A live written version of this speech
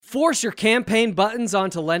Force your campaign buttons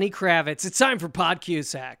onto Lenny Kravitz. It's time for Pod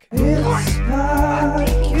Cusack. It's Pod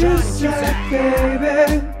Cusack,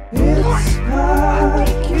 baby. It's Pod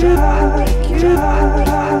Cusack.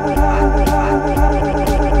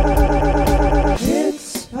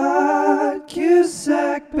 It's Pod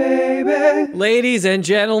Cusack, baby. Ladies and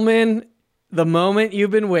gentlemen, the moment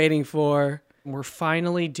you've been waiting for, we're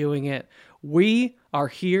finally doing it. We are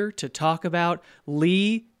here to talk about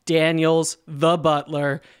Lee Daniels, The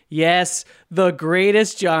Butler. Yes, the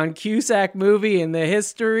greatest John Cusack movie in the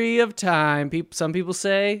history of time. Some people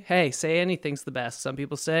say, hey, say anything's the best. Some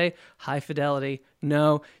people say, High Fidelity.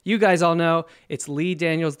 No, you guys all know it's Lee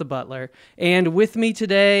Daniels, The Butler. And with me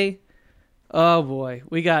today, oh boy,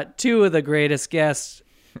 we got two of the greatest guests.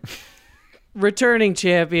 Returning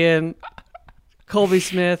champion, Colby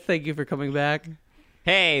Smith. Thank you for coming back.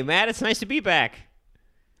 Hey, Matt, it's nice to be back.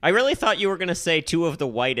 I really thought you were going to say two of the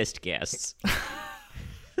whitest guests.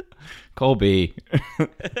 Colby.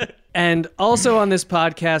 And also on this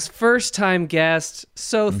podcast, first-time guest.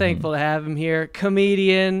 So thankful to have him here.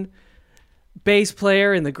 Comedian, bass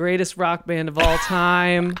player in the greatest rock band of all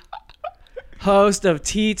time. Host of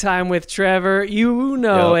Tea Time with Trevor. You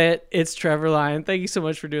know it. It's Trevor Lyon. Thank you so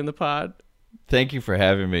much for doing the pod. Thank you for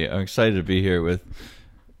having me. I'm excited to be here with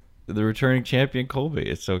the returning champion, Colby.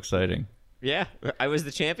 It's so exciting. Yeah, I was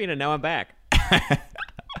the champion, and now I'm back.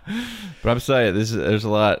 But I'm sorry, there's a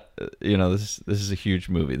lot. This is a huge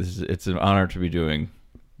movie. It's an honor to be doing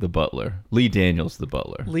The Butler. Lee Daniels, The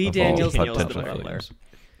Butler. Lee Daniels, The Butler.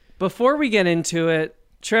 Before we get into it,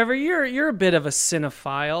 Trevor, you're a bit of a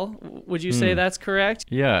cinephile. Would you say that's correct?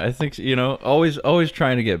 Yeah, I think always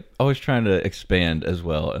trying to expand as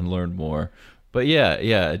well and learn more. But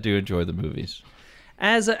yeah, I do enjoy the movies.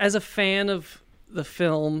 As a fan of the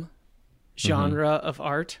film genre of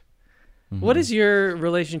art, what is your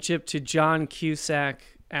relationship to John Cusack,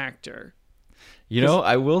 actor?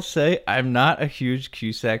 I will say I'm not a huge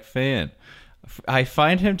Cusack fan. I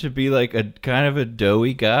find him to be like a kind of a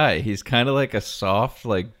doughy guy. He's kind of like a soft,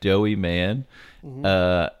 like doughy man.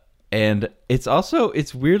 And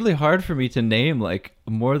it's weirdly hard for me to name like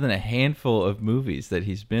more than a handful of movies that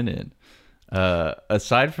he's been in.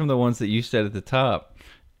 Aside from the ones that you said at the top,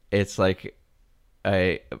 it's like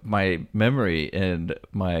my memory and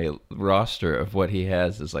my roster of what he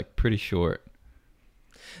has is like pretty short.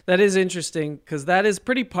 That is interesting because that is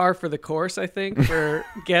pretty par for the course, I think, for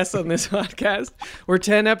guests on this podcast. We're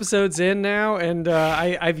 10 episodes in now, and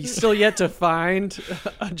I've still yet to find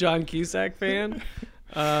a John Cusack fan.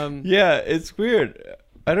 Yeah, it's weird.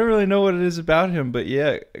 I don't really know what it is about him, but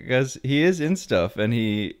yeah, because he is in stuff, and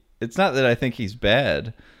it's not that I think he's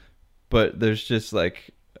bad, but there's just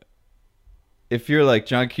like, if you're like,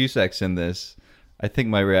 John Cusack's in this, I think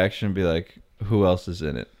my reaction would be like, who else is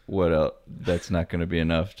in it? What else? That's not going to be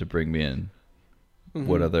enough to bring me in.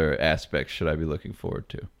 What other aspects should I be looking forward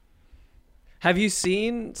to? Have you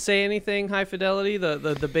seen Say Anything, High Fidelity,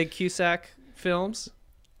 the big Cusack films?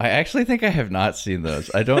 I actually think I have not seen those.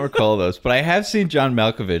 I don't recall those, but I have seen John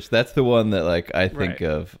Malkovich. That's the one that like I think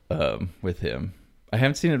of with him. I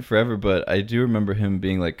haven't seen it forever, but I do remember him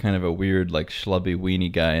being like kind of a weird, like schlubby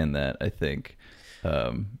weenie guy in that, I think.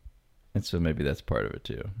 And so maybe that's part of it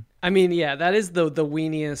too. I mean, yeah, that is the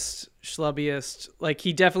weeniest, schlubbiest. Like,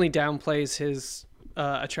 he definitely downplays his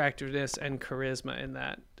attractiveness and charisma in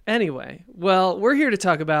that. Anyway, well, we're here to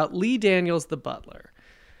talk about Lee Daniels, The Butler.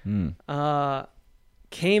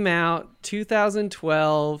 Came out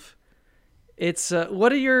 2012. It's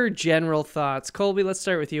what are your general thoughts, Colby? Let's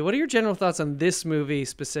start with you. What are your general thoughts on this movie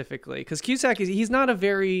specifically? Because Cusack he's not a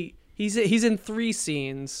very he's in 3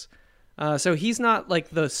 scenes. So he's not like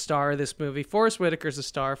the star of this movie. Forrest Whitaker's a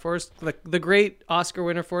star. The great Oscar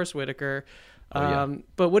winner Forrest Whitaker.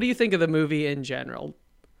 But what do you think of the movie in general?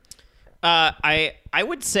 I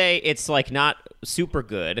would say it's like not super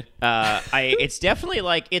good. It's definitely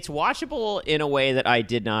like it's watchable in a way that I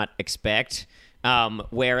did not expect.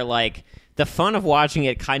 Where like the fun of watching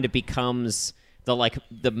it kind of becomes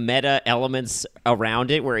the meta elements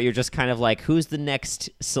around it, where you're just kind of like, who's the next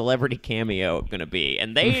celebrity cameo going to be?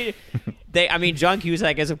 And I mean, John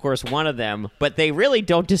Cusack is of course one of them, but they really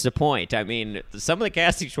don't disappoint. I mean, some of the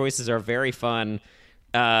casting choices are very fun.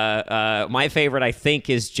 My favorite, I think,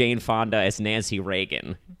 is Jane Fonda as Nancy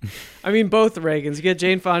Reagan. I mean, both Reagans. You get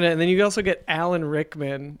Jane Fonda, and then you also get Alan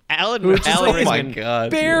Rickman. Alan Rickman, my God,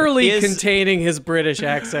 barely containing his British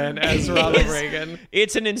accent as Ronald Reagan.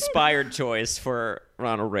 It's an inspired choice for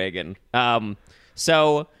Ronald Reagan.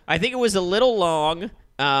 So I think it was a little long,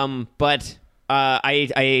 but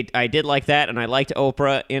I did like that, and I liked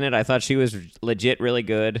Oprah in it. I thought she was legit really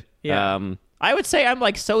good. Yeah. I would say I'm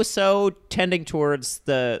like so tending towards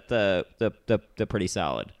the pretty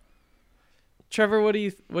solid. Trevor, what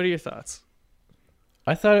are your thoughts?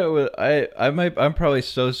 I thought it was. I'm probably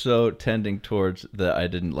so tending towards that. I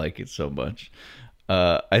didn't like it so much.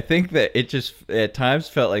 I think that it just at times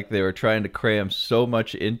felt like they were trying to cram so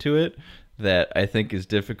much into it that I think is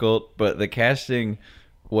difficult. But the casting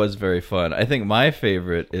was very fun. I think my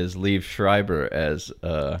favorite is Liev Schreiber as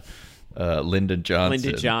Lyndon Johnson.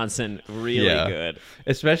 Lyndon Johnson, really good.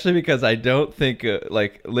 Especially because I don't think,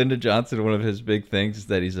 like, Lyndon Johnson, one of his big things is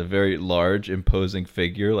that he's a very large, imposing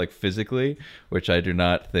figure, like, physically, which I do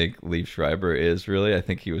not think Liev Schreiber is, really. I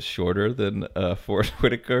think he was shorter than Forrest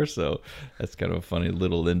Whitaker, so that's kind of a funny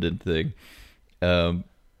little Lyndon thing.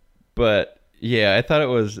 But, yeah, I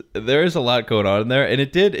thought there is a lot going on in there, and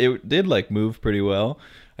it did like, move pretty well.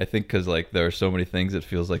 I think because, like, there are so many things, it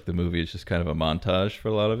feels like the movie is just kind of a montage for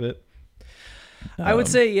a lot of it. I would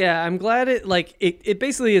say, yeah, I'm glad it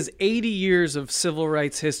basically is 80 years of civil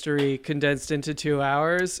rights history condensed into 2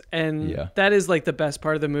 hours. And that is like the best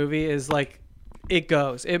part of the movie is like it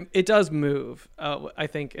does move. I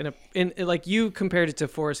think in like you compared it to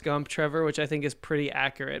Forrest Gump, Trevor, which I think is pretty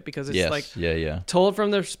accurate because it's told from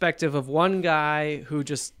the perspective of one guy who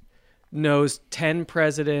just knows 10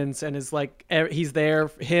 presidents and is like, he's there,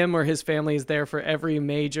 him or his family is there for every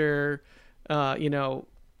major,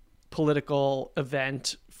 political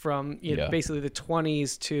event from basically the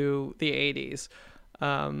 20s to the 80s.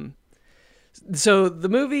 So the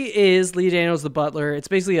movie is Lee Daniels the Butler. It's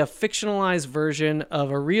basically a fictionalized version of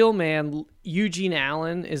a real man. Eugene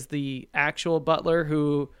Allen is the actual butler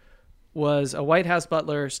who was a White House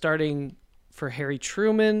butler starting for Harry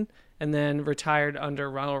Truman and then retired under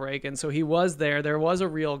Ronald Reagan. So he was there. There was a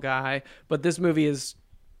real guy, but this movie is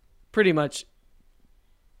pretty much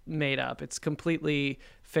made up. It's completely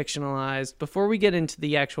fictionalized. Before we get into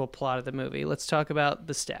the actual plot of the movie, let's talk about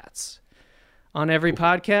the stats. On every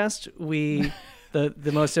podcast,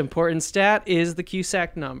 the most important stat is the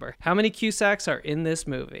Cusack number. How many Cusacks are in this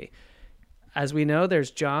movie? As we know, there's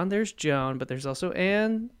John, there's Joan, but there's also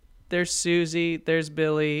Anne, there's Susie, there's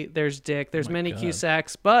Billy, there's Dick, there's many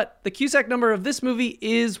Cusacks, but the Cusack number of this movie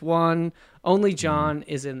is 1. Only John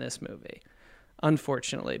is in this movie,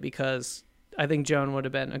 unfortunately, because I think Joan would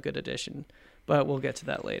have been a good addition, but we'll get to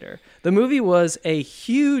that later. The movie was a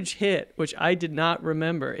huge hit, which I did not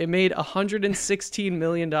remember. It made $116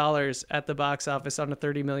 million at the box office on a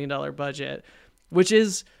 $30 million budget, which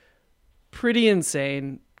is pretty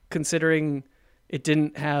insane considering it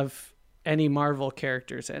didn't have any Marvel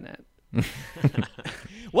characters in it.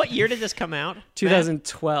 What year did this come out?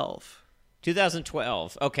 2012.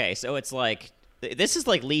 2012. Okay, so it's like... This is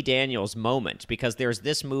like Lee Daniels' moment because there's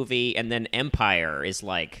this movie and then Empire is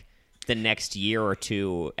like the next year or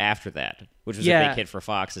two after that, which was a big hit for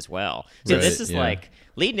Fox as well. So this is like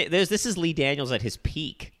this is Lee Daniels at his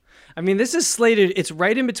peak. I mean, this is slated. It's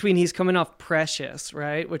right in between. He's coming off Precious,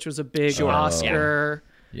 right, which was a big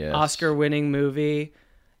Oscar-winning movie.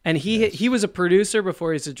 And he was a producer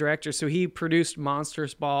before he's a director, so he produced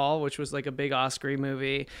Monsters Ball, which was like a big Oscar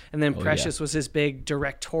movie, and then Precious was his big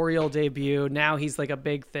directorial debut. Now he's like a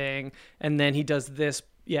big thing, and then he does this,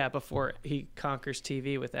 before he conquers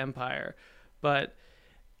TV with Empire. But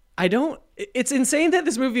it's insane that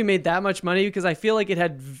this movie made that much money because I feel like it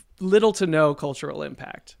had little to no cultural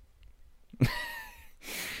impact.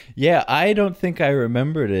 Yeah, I don't think I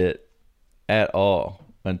remembered it at all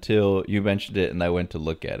until you mentioned it and I went to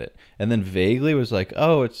look at it. And then vaguely was like,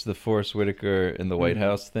 oh, it's the Forrest Whitaker in the White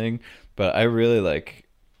House thing. But I really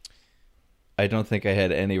I don't think I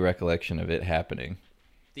had any recollection of it happening.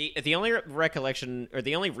 The only recollection, or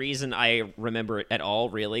the only reason I remember it at all,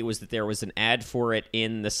 really, was that there was an ad for it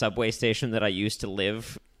in the subway station that I used to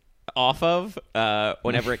live off of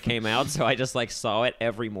whenever it came out. So I just saw it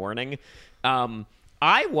every morning.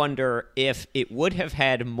 I wonder if it would have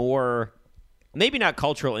had more... maybe not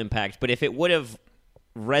cultural impact, but if it would have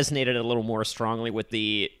resonated a little more strongly with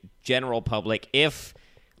the general public if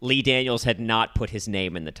Lee Daniels had not put his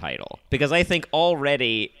name in the title. Because I think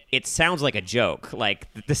already it sounds like a joke. Like,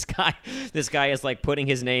 this guy is putting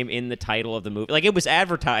his name in the title of the movie. Like, it was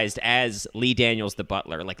advertised as Lee Daniels the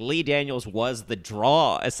Butler. Like, Lee Daniels was the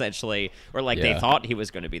draw, essentially. Or they thought he was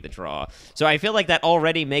going to be the draw. So I feel like that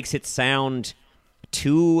already makes it sound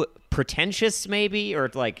too pretentious, maybe, or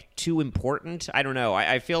too important. I don't know.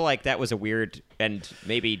 I feel like that was a weird and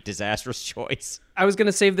maybe disastrous choice. I was going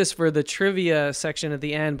to save this for the trivia section at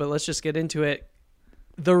the end, but let's just get into it.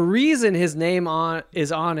 The reason his name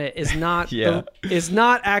is on it is not is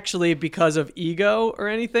not actually because of ego or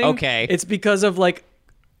anything. Okay, it's because of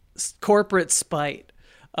corporate spite.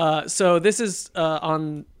 So this is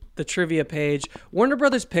on the trivia page, Warner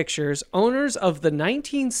Brothers Pictures, owners of the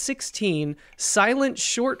 1916 silent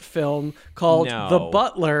short film called No. The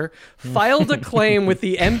Butler, filed a claim with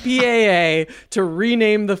the MPAA to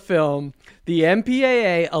rename the film. The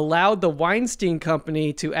MPAA allowed the Weinstein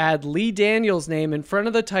Company to add Lee Daniels' name in front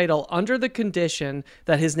of the title under the condition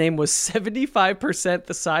that his name was 75%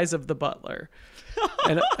 the size of The Butler.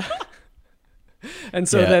 And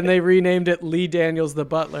so then they renamed it Lee Daniels The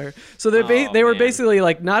Butler. So they were basically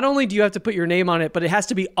like, not only do you have to put your name on it, but it has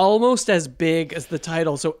to be almost as big as the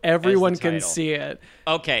title so everyone can title. see it.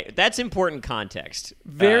 Okay, that's important context.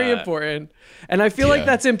 Very important. And I feel like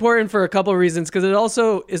that's important for a couple of reasons, because it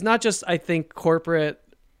also is not just, I think, corporate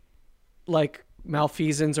like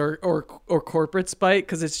malfeasance or corporate spite,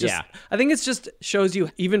 because it's just I think it's just shows you,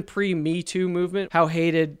 even pre-Me Too movement, how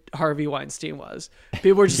hated Harvey Weinstein was.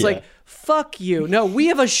 People were just like, fuck you. No, we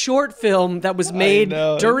have a short film that was made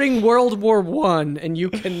during World War I, and you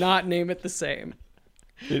cannot name it the same.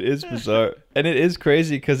 It is bizarre, and it is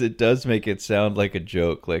crazy because it does make it sound like a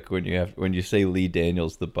joke. Like when you say Lee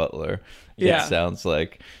Daniels the Butler, it sounds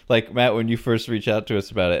like Matt, when you first reached out to us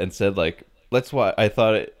about it and said like, let's watch. I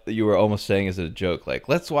thought you were almost saying as a joke, like,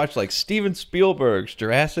 let's watch like Steven Spielberg's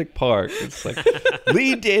Jurassic Park. It's like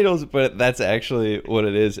Lee Daniels, but that's actually what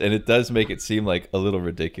it is, and it does make it seem like a little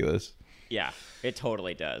ridiculous. Yeah, it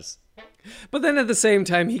totally does. But then at the same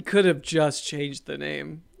time, he could have just changed the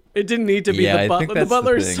name. It didn't need to be Yeah, The I Butler. think The that's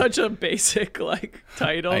Butler the is thing. such a basic like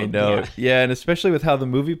title. I know. Yeah, and especially with how the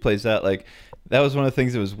movie plays out, like that was one of the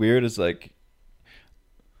things that was weird. Is like,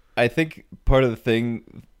 I think part of the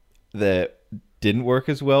thing that didn't work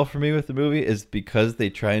as well for me with the movie is because they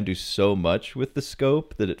try and do so much with the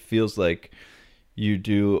scope that it feels like you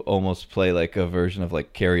do almost play like a version of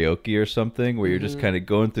like karaoke or something, where you're just kind of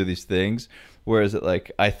going through these things. Whereas it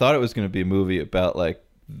like, I thought it was going to be a movie about like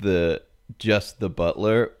the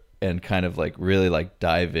butler and kind of like really like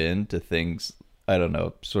dive into things, I don't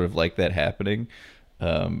know, sort of like that happening.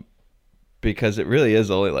 Because it really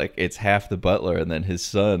is only like, it's half the butler and then his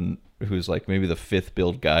son, who's like maybe the fifth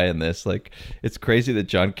billed guy in this. Like, it's crazy that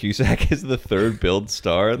John Cusack is the third billed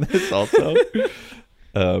star in this also.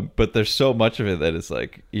 But there's so much of it that is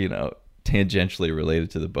like, you know, tangentially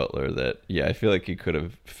related to the butler that, yeah, I feel like you could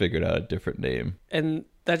have figured out a different name. And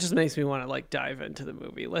that just makes me want to like dive into the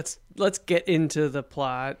movie. Let's get into the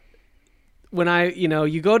plot. When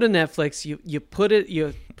you go to Netflix,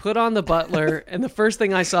 you put on The Butler, and the first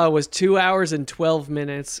thing I saw was 2 hours and 12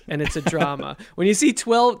 minutes, and it's a drama. When you see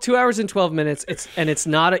 2 hours and 12 minutes, it's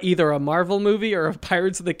not either a Marvel movie or a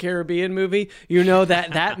Pirates of the Caribbean movie, you know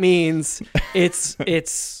that means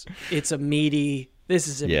it's a meaty. This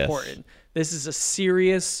is important. Yes. This is a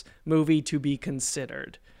serious movie to be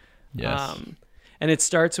considered. Yes. And it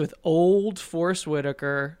starts with old Forrest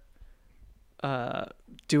Whitaker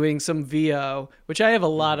doing some VO, which I have a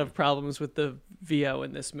lot of problems with the VO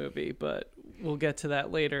in this movie, but we'll get to that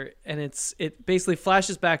later. And it basically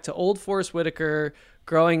flashes back to old Forrest Whitaker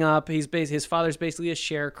growing up. His father's basically a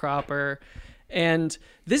sharecropper. And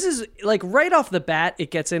this is like right off the bat,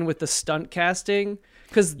 it gets in with the stunt casting.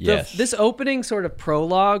 Because this opening sort of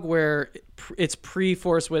prologue where it's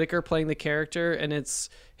pre-Forrest Whitaker playing the character, and it's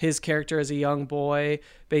his character as a young boy,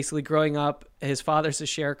 basically growing up. His father's a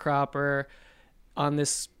sharecropper on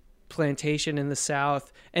this plantation in the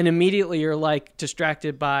South, and immediately you're like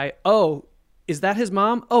distracted by, oh, is that his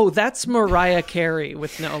mom? Oh, that's Mariah Carey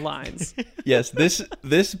with no lines. Yes,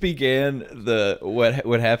 this began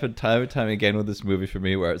what happened time and time again with this movie for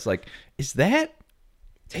me, where it's like, is that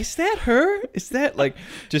her? Is that like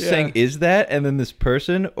just saying, is that? And then this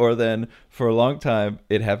person, or then for a long time,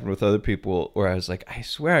 it happened with other people where I was like, I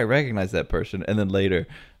swear I recognize that person. And then later,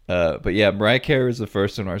 but yeah, Mariah Carey was the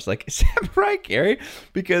first one where I was like, is that Mariah Carey?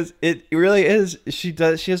 Because it really is. She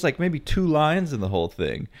has like maybe 2 lines in the whole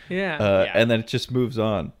thing. And then it just moves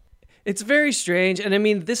on. It's very strange. And I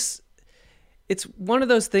mean, it's one of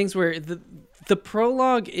those things where the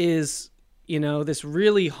prologue is, you know, this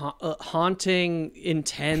really haunting,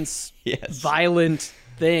 intense, violent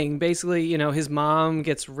thing. Basically, you know, his mom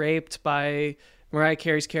gets raped by, Mariah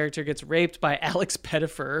Carey's character gets raped by Alex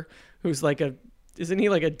Pettyfer, who's like isn't he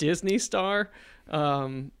like a Disney star?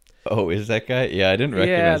 Oh, is that guy? Yeah, I didn't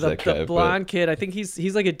recognize that guy. The blonde kid. I think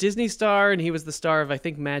he's like a Disney star, and he was the star of, I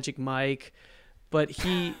think, Magic Mike. But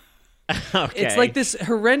he, it's like this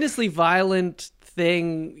horrendously violent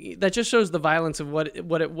thing that just shows the violence of what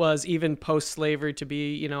it was, even post-slavery, to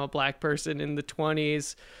be, you know, a black person in the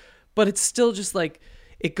 20s. But it's still just like,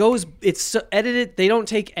 it's so edited. They don't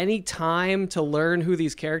take any time to learn who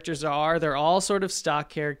these characters are. They're all sort of stock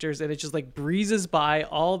characters, and it just like breezes by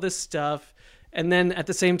all this stuff. And then at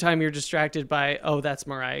the same time, you're distracted by, oh, that's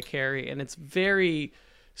Mariah Carey. And it's very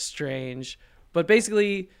strange. But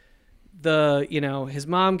basically, his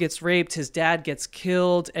mom gets raped, his dad gets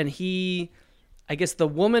killed, and I guess the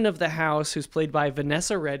woman of the house, who's played by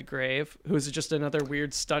Vanessa Redgrave, who's just another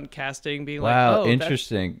weird stunt casting, being like, wow, oh,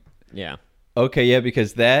 interesting. Yeah. Okay, yeah,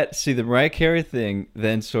 because the Mariah Carey thing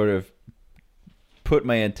then sort of put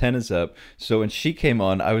my antennas up. So when she came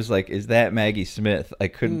on, I was like, is that Maggie Smith? I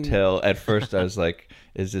couldn't tell. At first, I was like,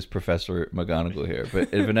 is this Professor McGonagall here?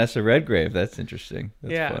 But Vanessa Redgrave, that's interesting.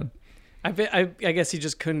 That's fun. I guess he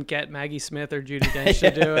just couldn't get Maggie Smith or Judi Dench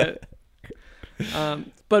to do it.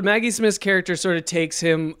 But Maggie Smith's character sort of takes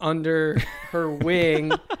him under her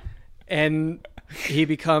wing, and she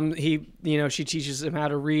teaches him how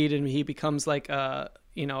to read, and he becomes like a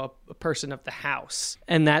person of the house,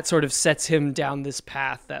 and that sort of sets him down this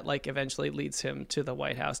path that like eventually leads him to the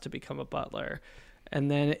White House to become a butler. And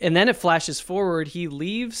then it flashes forward. He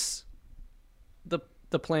leaves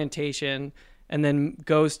the plantation and then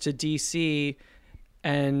goes to DC,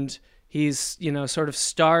 and he's, sort of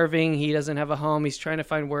starving. He doesn't have a home. He's trying to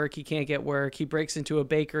find work. He can't get work. He breaks into a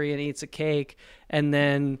bakery and eats a cake. And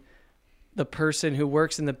then the person who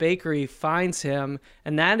works in the bakery finds him.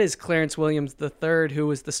 And that is Clarence Williams III, who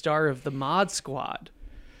was the star of the Mod Squad,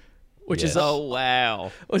 which is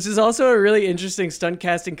wow. Which is also a really interesting stunt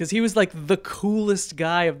casting, because he was like the coolest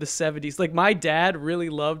guy of the 70s. Like my dad really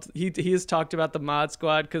loved, he has talked about the Mod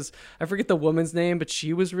Squad, because I forget the woman's name, but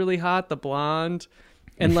she was really hot, the blonde.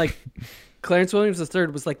 And like Clarence Williams III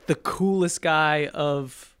was like the coolest guy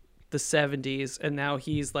of the 70s, and now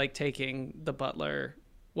he's like taking the butler,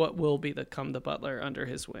 what will become the butler, under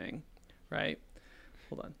his wing, right?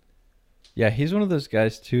 Hold on. Yeah, he's one of those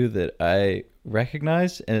guys too that I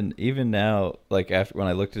recognize, and even now, like after when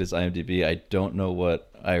I looked at his IMDb, I don't know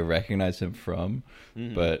what I recognize him from,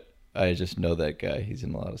 but I just know that guy. He's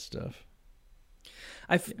in a lot of stuff.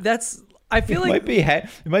 I feel like it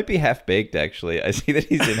might be Half Baked. Actually, I see that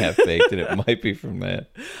he's in Half Baked, and it might be from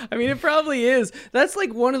that. I mean, it probably is. That's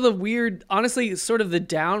like one of the weird, honestly, sort of the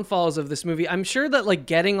downfalls of this movie. I'm sure that like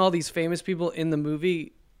getting all these famous people in the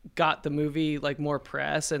movie got the movie like more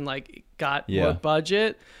press and like got more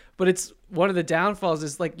budget, but it's one of the downfalls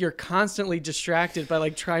is like you're constantly distracted by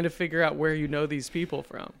like trying to figure out where you know these people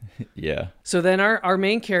from. Yeah. So then our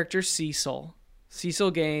main character, Cecil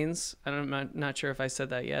Gaines, I'm not sure if I said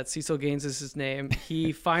that yet. Cecil Gaines is his name.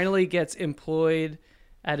 He finally gets employed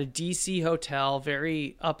at a DC hotel,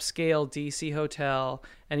 very upscale DC hotel,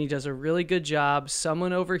 and he does a really good job.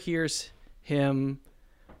 Someone overhears him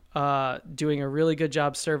doing a really good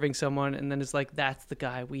job serving someone, and then is like, that's the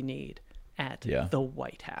guy we need at the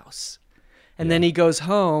White House. And then he goes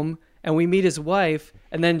home, and we meet his wife,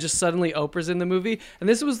 and then just suddenly Oprah's in the movie. And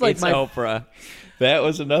this was like it's Oprah. That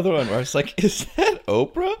was another one where I was like, is that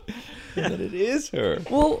Oprah? And then it is her.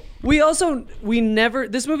 Well,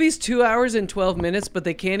 this movie's 2 hours and 12 minutes, but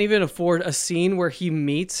they can't even afford a scene where he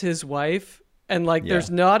meets his wife. And like, there's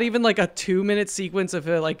not even like a 2-minute sequence of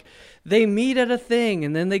it. Like they meet at a thing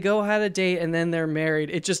and then they go have a date and then they're married.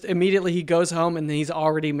 It just immediately he goes home and then he's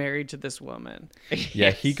already married to this woman.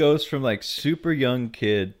 Yeah. He goes from like super young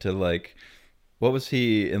kid to like, what was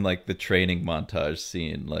he in like the training montage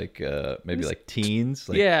scene? Like maybe like teens?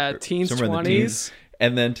 Like, teens, 20s.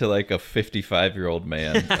 And then to like a 55-year-old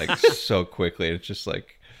man, like so quickly. It's just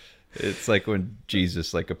like, it's like when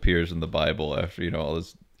Jesus like appears in the Bible after, all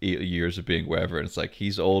his years of being wherever, and it's like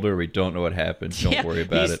he's older, we don't know what happened, don't worry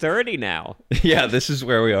about he's 30 now. Yeah, this is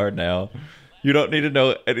where we are now. You don't need to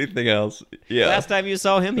know anything else. Yeah. Last time you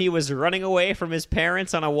saw him, he was running away from his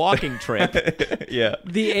parents on a walking trip. Yeah.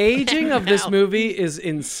 The aging of this movie is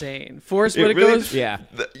insane. Forrest Whitaker's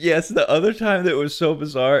yes, the other time that was so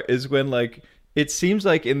bizarre is when like it seems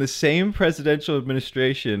like in the same presidential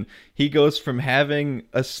administration, he goes from having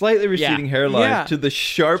a slightly receding hairline to the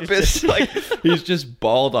sharpest, like he's just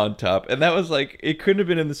bald on top. And that was like, it couldn't have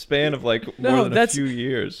been in the span of like more than a few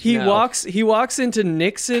years. He walks into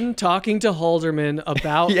Nixon talking to Haldeman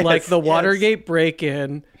about like the Watergate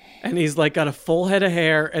break-in, and he's like got a full head of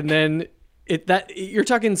hair, and then you're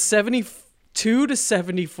talking 72 to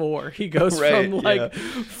 74. He goes from like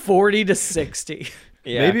 40 to 60.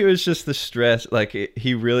 Yeah. Maybe it was just the stress. Like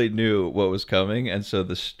he really knew what was coming, and so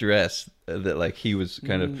the stress that like he was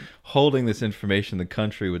kind of holding this information the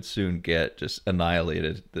country would soon get just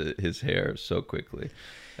annihilated his hair so quickly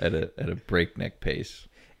at a breakneck pace.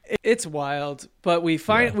 It's wild, but we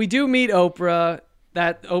do meet Oprah.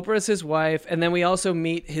 That Oprah's his wife, and then we also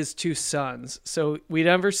meet his two sons. So we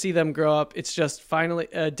never see them grow up. It's just finally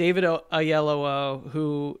David Oyelowo,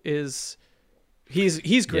 who is.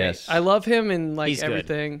 He's great. Yes. I love him and like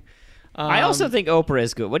everything. I also think Oprah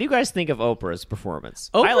is good. What do you guys think of Oprah's performance?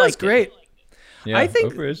 I Oprah's liked it. great. Yeah, I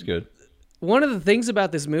think- Oprah is good. One of the things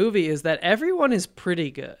about this movie is that everyone is pretty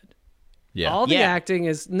good. Yeah. All the Yeah. acting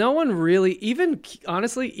is no one really,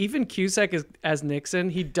 honestly, even Cusack as Nixon,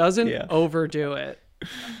 he doesn't Yeah. overdo it,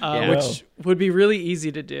 Yeah. which would be really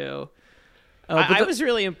easy to do. I was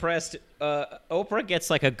really impressed. Oprah gets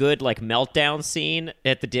like a good like meltdown scene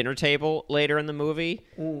at the dinner table later in the movie,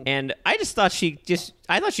 and I just thought she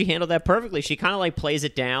handled that perfectly. She kind of like plays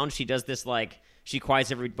it down. She does this like she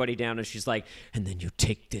quiets everybody down, and she's like, "And then you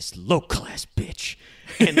take this low class bitch,"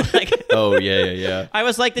 and like. Oh yeah. I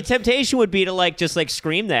was like, the temptation would be to like just like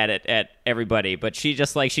scream that at everybody, but she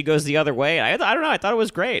just like she goes the other way. I don't know. I thought it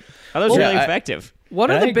was great. I thought it was really effective. One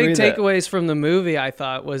of And I the big agree that- takeaways from the movie, I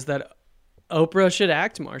thought, was that Oprah should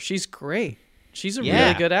act more. She's great. She's a Yeah.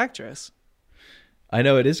 really good actress. I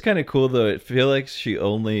know it is kind of cool though. It feels like she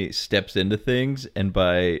only steps into things, and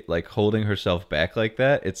by like holding herself back like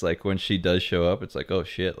that, it's like when she does show up, it's like, oh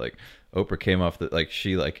shit, like Oprah came off the like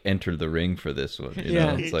she like entered the ring for this one. You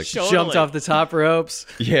know, it's like Totally. Jumped off the top ropes.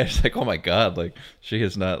 yeah, it's like oh my god, like she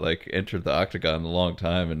has not like entered the octagon in a long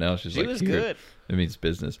time, and now she's She like was here. good. It means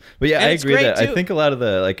business. But yeah, And I it's agree great, that too. I think a lot of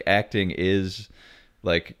the like acting is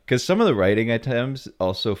like because some of the writing at times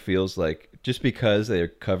also feels like just because they're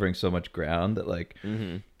covering so much ground that like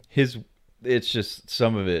it's just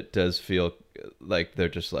some of it does feel like they're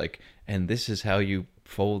just like and this is how you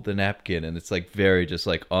fold the napkin, and it's like very just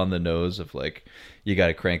like on the nose of like you got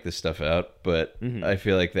to crank this stuff out. But I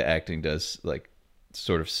feel like the acting does like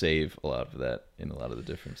sort of save a lot of that in a lot of the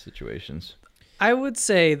different situations. I would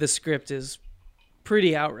say the script is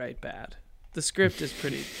pretty outright bad. The script is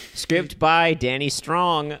pretty. Script by Danny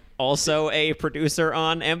Strong, also a producer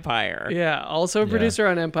on Empire. Yeah, also a producer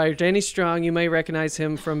on Empire. Danny Strong, you may recognize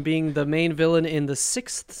him from being the main villain in the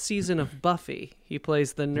 6th season of Buffy. He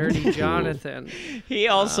plays the nerdy Jonathan. He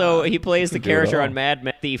also he plays the do it character all. on Mad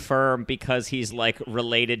Men, The Firm, because he's like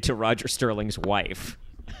related to Roger Sterling's wife.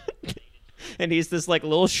 And he's this like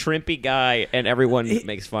little shrimpy guy, and everyone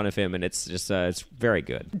makes fun of him, and it's just it's very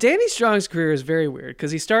good. Danny Strong's career is very weird because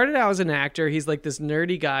he started out as an actor. He's like this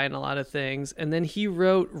nerdy guy in a lot of things. And then he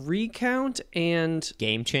wrote Recount and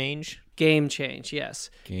Game Change. Game Change, yes.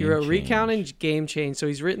 He Game wrote Change. Recount and Game Change. So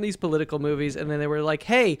he's written these political movies, and then they were like,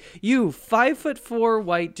 "Hey, you 5'4"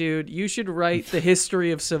 white dude, you should write the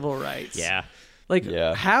history of civil rights." Yeah. Like,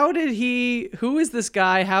 Yeah. who is this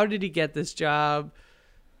guy? How did he get this job?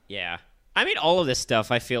 Yeah. I mean, all of this stuff,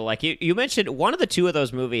 I feel like. You mentioned one of the two of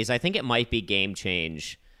those movies, I think it might be Game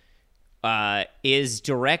Change, is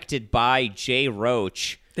directed by Jay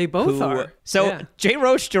Roach. They both are. So Yeah. Jay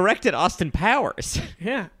Roach directed Austin Powers.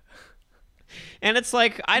 Yeah. And it's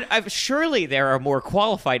like, I've surely there are more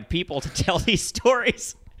qualified people to tell these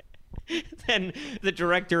stories than the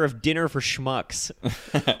director of Dinner for Schmucks.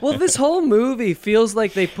 Well, this whole movie feels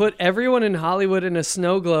like they put everyone in Hollywood in a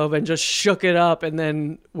snow globe and just shook it up, and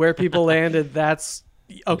then where people landed, that's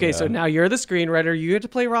okay. So now you're the screenwriter. You get to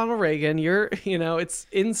play Ronald Reagan. It's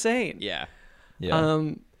insane. Yeah. Yeah.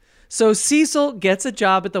 So Cecil gets a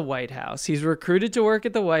job at the White House. He's recruited to work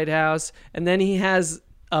at the White House, and then he has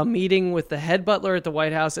a meeting with the head butler at the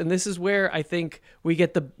White House. And this is where I think we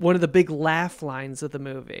get one of the big laugh lines of the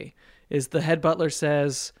movie. Is the head butler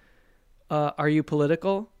says, "Are you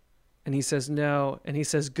political?" And he says, "No." And he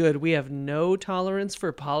says, "Good. We have no tolerance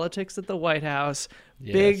for politics at the White House."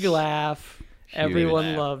 Big Yes. laugh. Everyone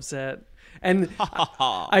laugh. loves it. And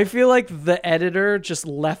I feel like the editor just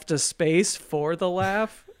left a space for the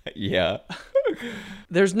laugh. yeah.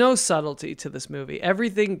 There's no subtlety to this movie.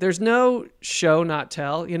 There's no show, not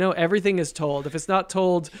tell. Everything is told. If it's not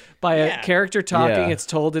told by a character talking, Yeah. it's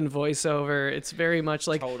told in voiceover. It's very much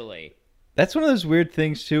like, Totally. That's one of those weird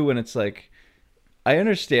things too when it's like I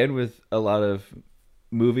understand with a lot of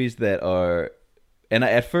movies that are and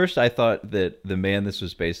at first I thought that the man this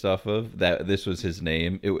was based off of, that this was his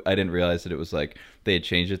name. I didn't realize that it was like they had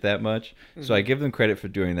changed it that much. So I give them credit for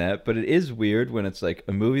doing that, but it is weird when it's like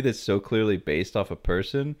a movie that's so clearly based off a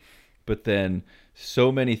person, but then so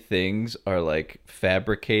many things are like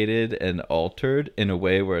fabricated and altered in a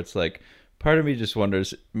way where it's like part of me just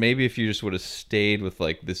wonders maybe if you just would have stayed with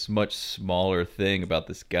like this much smaller thing about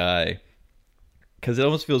this guy, because it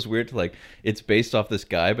almost feels weird to like it's based off this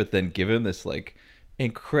guy but then give him this like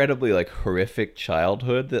incredibly like horrific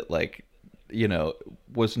childhood that like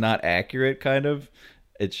was not accurate kind of.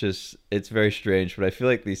 It's very strange, but I feel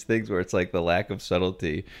like these things where it's like the lack of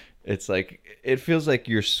subtlety, it's like it feels like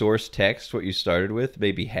your source text, what you started with,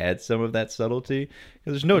 maybe had some of that subtlety,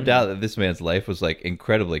 because there's no doubt that this man's life was like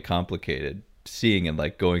incredibly complicated seeing and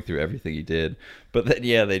like going through everything he did. But then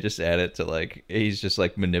yeah, they just add it to like he's just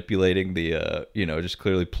like manipulating the just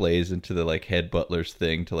clearly plays into the like head butler's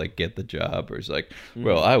thing to like get the job, or he's like,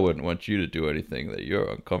 well, I wouldn't want you to do anything that you're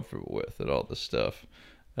uncomfortable with and all this stuff.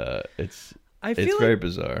 It's very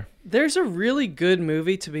bizarre. There's a really good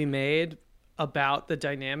movie to be made about the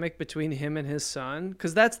dynamic between him and his son,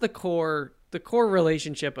 because that's the core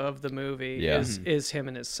relationship of the movie is him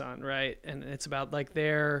and his son, right? And it's about like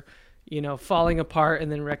their falling apart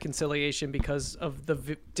and then reconciliation because of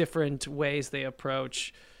the different ways they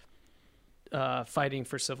approach fighting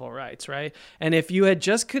for civil rights, right? And if you had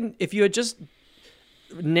just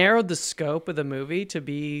narrowed the scope of the movie to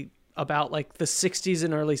be about like the 60s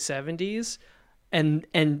and early 70s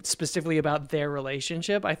and specifically about their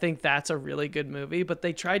relationship, I think that's a really good movie. But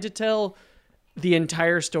they tried to tell the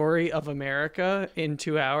entire story of America in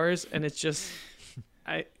 2 hours, and it just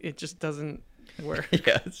doesn't work.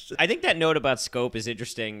 I think that note about scope is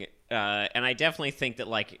interesting, and I definitely think that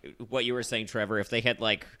like what you were saying, Trevor, if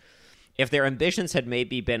their ambitions had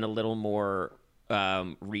maybe been a little more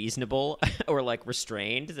reasonable or like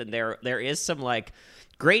restrained, then there is some like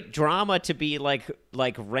great drama to be like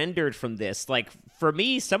rendered from this. Like for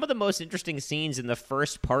me, some of the most interesting scenes in the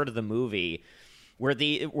first part of the movie were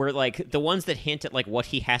like the ones that hint at like what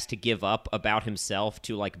he has to give up about himself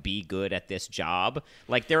to like be good at this job.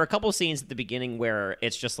 Like there are a couple scenes at the beginning where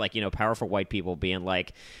it's just like, powerful white people being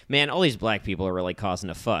like, man, all these black people are really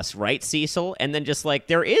causing a fuss, right, Cecil? And then just like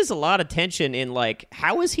there is a lot of tension in like,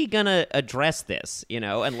 how is he gonna address this,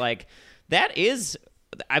 and like that is,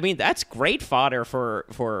 I mean, that's great fodder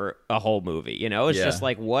for a whole movie, It's just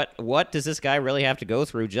like what does this guy really have to go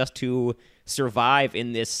through just to survive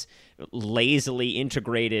in this lazily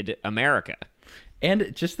integrated America?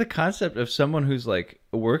 And just the concept of someone who's like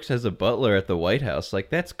works as a butler at the White House, like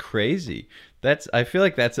that's crazy. I feel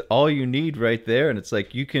like that's all you need right there. And it's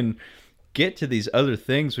like you can get to these other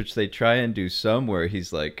things, which they try and do some where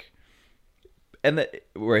he's like,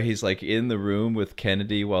 where he's like in the room with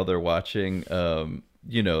Kennedy while they're watching,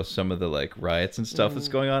 some of the like riots and stuff that's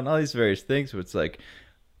going on, all these various things. But it's like,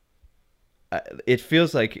 it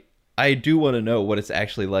feels like I do want to know what it's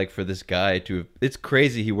actually like for this guy to. It's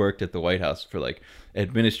crazy he worked at the White House for like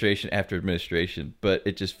administration after administration, but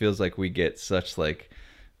it just feels like we get such like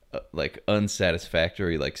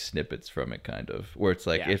unsatisfactory like snippets from it, kind of, where it's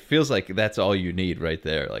like it feels like that's all you need right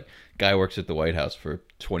there. Like guy works at the White House for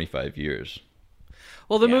 25 years.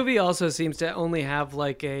 Well, the movie also seems to only have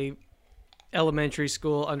like a elementary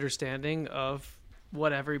school understanding of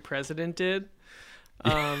what every president did.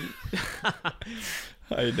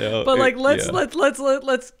 I know, but like let's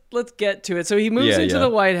get to it. So he moves into the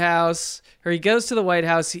White House, or he goes to the White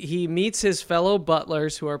House. He meets his fellow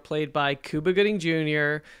butlers, who are played by Cuba Gooding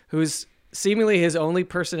Jr., who's seemingly his only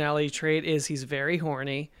personality trait is he's very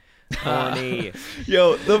horny.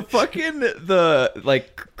 Yo, the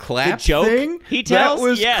like clap the joke thing he tells,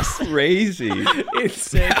 that was crazy.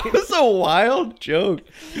 Insane. That was a wild joke.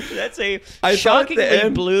 That's It's a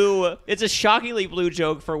shockingly blue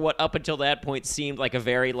joke for what up until that point seemed like a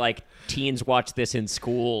very like teens watch this in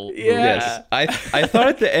school movie. Yes, I thought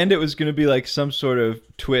at the end it was going to be like some sort of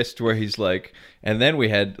twist where he's like, and then we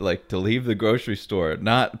had like to leave the grocery store,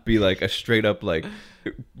 not be like a straight up like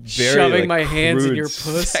very shoving like, my hands in your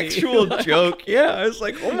pussy sexual joke. Yeah, I was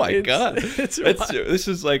like, oh my god, this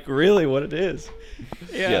is like really what it is.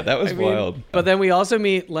 Yeah, that was wild. But then we also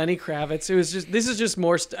meet Lenny Kravitz, who is this is just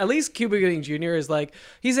more. At least Cuba Gooding Jr. is like,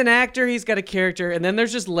 he's an actor, he's got a character, and then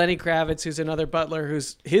there's just Lenny Kravitz, who's another butler,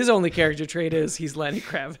 who's his only character trait is he's Lenny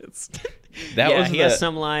Kravitz. He has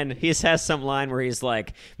some line. He has some line where he's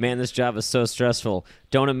like, "Man, this job is so stressful.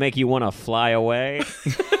 Don't it make you want to fly away?"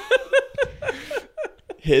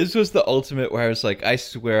 His was the ultimate where I was like, I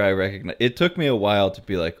swear I recognize. It took me a while to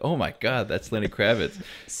be like, oh my god, that's Lenny Kravitz.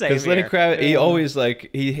 Because Lenny Kravitz, he always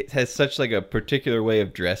like he has such like a particular way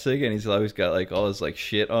of dressing, and he's always got like all his like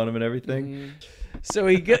shit on him and everything. Mm-hmm. So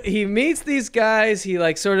he meets these guys. He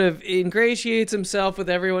like sort of ingratiates himself with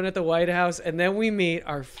everyone at the White House, and then we meet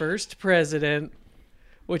our first president,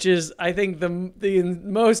 which is I think the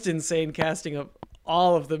most insane casting of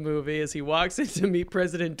all of the movie, as he walks in to meet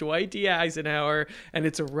President Dwight D. Eisenhower, and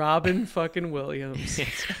it's Robin fucking Williams.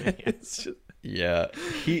 It's just,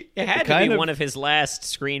 it had to be one of his last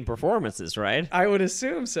screen performances, right? I would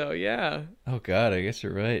assume so. Yeah. Oh god, I guess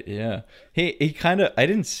you're right. Yeah, he kind of. I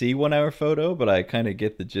didn't see 1 Hour Photo, but I kind of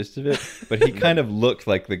get the gist of it. But he kind of looked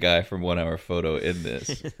like the guy from 1 Hour Photo in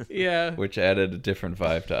this. Yeah, which added a different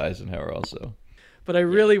vibe to Eisenhower also. But I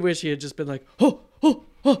really wish he had just been like, oh,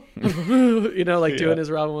 like doing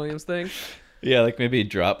his Robin Williams thing. Yeah, like maybe he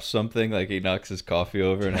drops something, like he knocks his coffee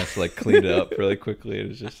over and has to like clean it up really quickly.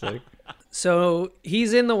 And it's just like, So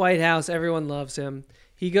he's in the White House. Everyone loves him.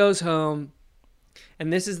 He goes home.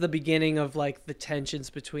 And this is the beginning of like the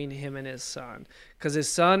tensions between him and his son. Because his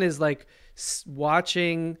son is like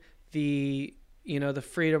watching the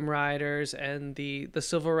Freedom Riders and the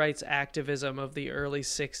civil rights activism of the early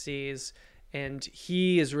 60s. And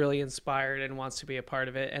he is really inspired and wants to be a part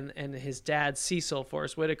of it. And his dad, Cecil,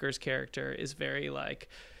 Forrest Whitaker's character, is very like,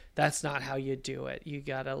 that's not how you do it. You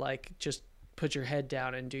gotta like just put your head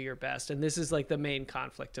down and do your best. And this is like the main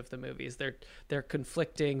conflict of the movies. They're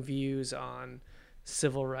conflicting views on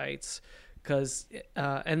civil rights.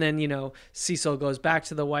 And then Cecil goes back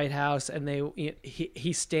to the White House, and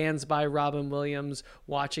he stands by Robin Williams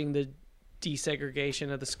watching the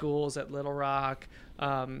desegregation of the schools at Little Rock.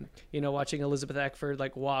 Watching Elizabeth Eckford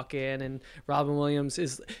like walk in, and Robin Williams and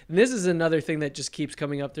this is another thing that just keeps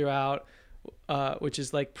coming up throughout, which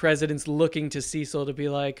is like presidents looking to Cecil to be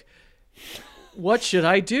like, what should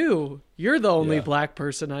I do? You're the only black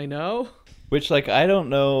person I know. which like, I don't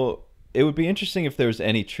know. It would be interesting if there was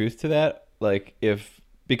any truth to that. Like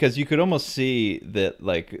because you could almost see that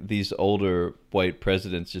like these older white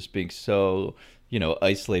presidents just being so,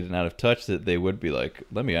 isolated and out of touch that they would be like,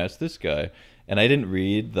 let me ask this guy. And I didn't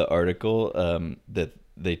read the article that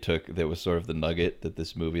they took that was sort of the nugget that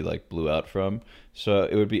this movie like blew out from. So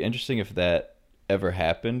it would be interesting if that ever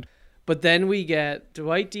happened. But then we get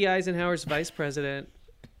Dwight D. Eisenhower's vice president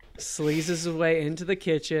sleazes his way into the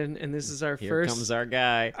kitchen, and this is Here comes our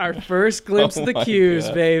guy. our first glimpse of the my Q's,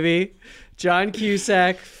 God. baby. John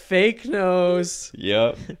Cusack, fake nose.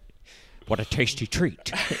 Yep. What a tasty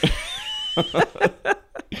treat.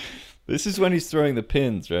 This is when he's throwing the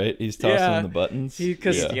pins, right? He's tossing the buttons.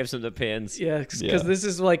 Because He gives him the pins. Yeah, because Yeah. this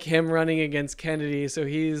is like him running against Kennedy, so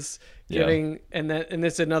he's giving, and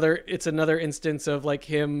it's another instance of like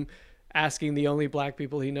him asking the only black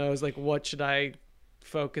people he knows, like, what should I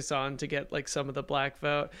focus on to get like some of the black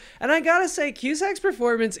vote? And I gotta say, Cusack's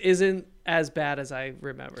performance isn't as bad as I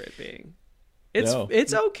remember it being.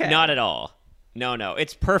 It's okay. Not at all. No,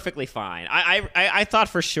 it's perfectly fine. I thought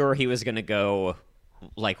for sure he was gonna go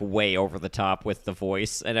like way over the top with the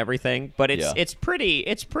voice and everything, but it's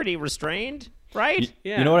pretty restrained, right?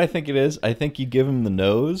 Yeah. You know what I think it is? I think you give him the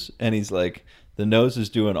nose, and he's like, the nose is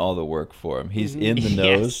doing all the work for him. He's in the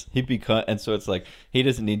nose. And so it's like he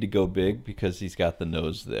doesn't need to go big because he's got the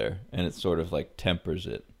nose there, and it sort of like tempers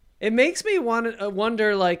it. It makes me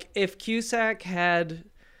wonder, like, if Cusack had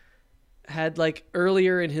like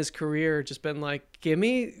earlier in his career just been like,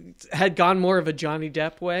 had gone more of a Johnny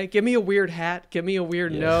Depp way. Give me a weird hat, give me a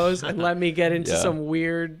weird nose, and let me get into some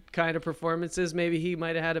weird kind of performances. Maybe he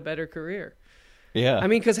might have had a better career. Yeah. I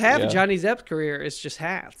mean, because half of Johnny Depp's career is just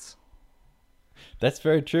hats. That's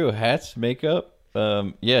very true. Hats, makeup,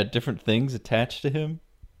 different things attached to him.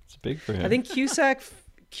 It's big for him. I think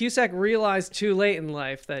Cusack realized too late in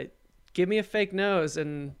life that give me a fake nose,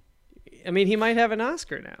 and I mean, he might have an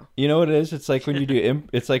Oscar now. You know what it is? It's like when you do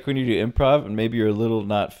improv, and maybe you're a little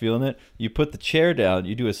not feeling it. You put the chair down.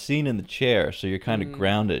 You do a scene in the chair, so you're kind of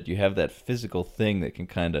grounded. You have that physical thing that can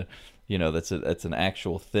kind of, that's an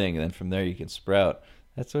actual thing, and then from there you can sprout.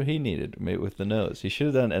 That's what he needed with the nose. He should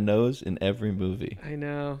have done a nose in every movie. I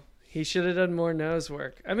know. He should have done more nose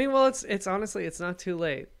work. I mean, well, it's honestly, it's not too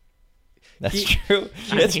late. That's true.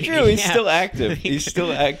 That's true. He's still active. He's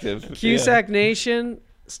still active. Cusack Nation,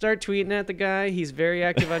 start tweeting at the guy. He's very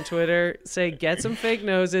active on Twitter. Say, get some fake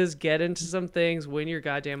noses, get into some things, win your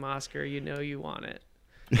goddamn Oscar. You know you want it.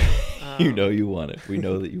 You know you want it. We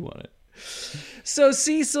know that you want it. So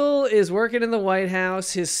Cecil is working in the White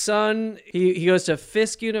House. His son, he goes to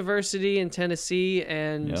Fisk University in Tennessee,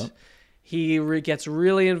 and he gets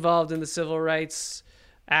really involved in the civil rights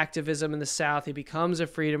activism in the South. He becomes a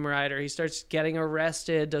freedom rider. He starts getting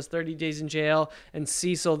arrested, does 30 days in jail. And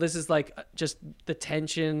Cecil, this is like just the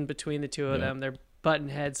tension between the two of them. They're button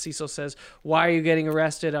heads. Cecil says, "Why are you getting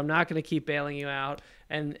arrested? I'm not going to keep bailing you out."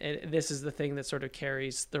 And this is the thing that sort of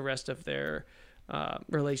carries the rest of their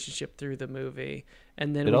relationship through the movie.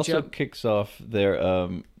 And then it also kicks off their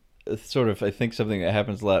sort of, I think, something that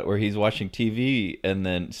happens a lot where he's watching TV and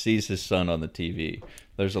then sees his son on the TV.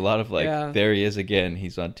 There's a lot of like, there he is again.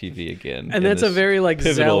 He's on TV again. And that's a very like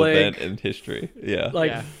pivotal Zelig event in history.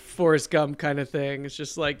 Yeah, Forrest Gump kind of thing. It's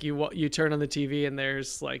just like you turn on the TV and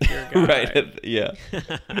there's like your guy. Right. Yeah.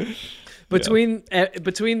 Between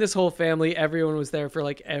this whole family, everyone was there for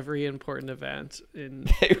like every important event in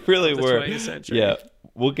they really the were 20th century. Yeah,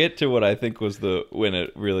 we'll get to what I think was when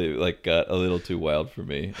it really like got a little too wild for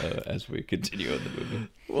me as we continue on the movie.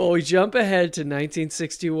 Well, we jump ahead to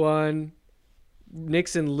 1961.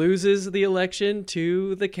 Nixon loses the election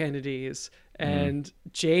to the Kennedys, and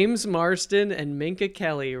James Marsden and Minka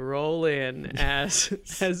Kelly roll in as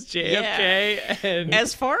JFK. And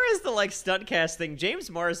As far as the like stunt casting, James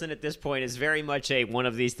Marsden at this point is very much a one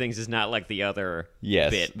of these things is not like the other.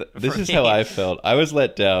 Yes, bit this for is me. how I felt. I was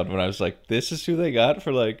let down when I was like, "This is who they got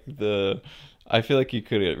for like the." I feel like you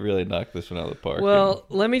could have really knocked this one out of the park. well,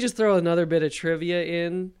 let me just throw another bit of trivia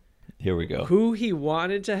in. Here we go. Who he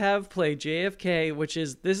wanted to have play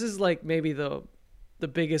JFK, this is like maybe the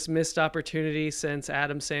biggest missed opportunity since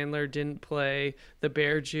Adam Sandler didn't play the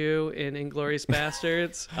Bear Jew in Inglourious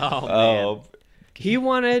Bastards. Oh man. Oh, He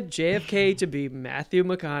wanted JFK to be Matthew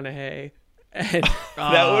McConaughey. And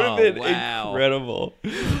that would have been wow. incredible.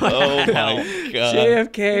 Oh my god.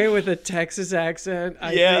 JFK with a Texas accent.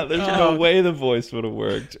 I Yeah, think, there's no way the voice would have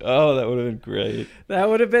worked. Oh, that would have been great. that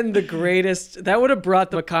would have been the greatest. That would have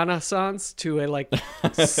brought the reconnaissance to a like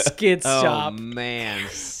skid stop. Oh man.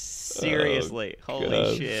 Seriously. Holy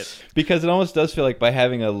God. shit. Because it almost does feel like by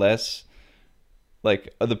having a less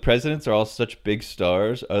like the presidents are all such big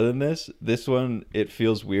stars other than this one it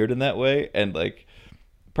feels weird in that way, and like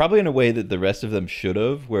probably in a way that the rest of them should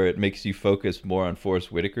have, where it makes you focus more on Forrest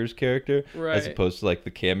Whitaker's character as Right. opposed to like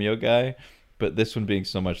the cameo guy. But this one being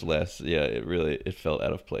so much less, yeah, it felt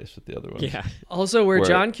out of place with the other ones. Yeah. Also, where Where-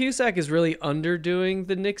 John Cusack is really underdoing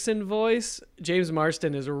the Nixon voice, James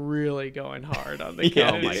Marsden is really going hard on the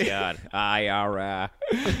Yeah. Oh my Kennedy. god. IRA.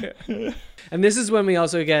 And this is when we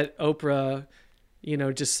also get Oprah,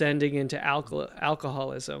 descending into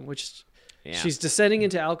alcoholism, which Yeah. she's descending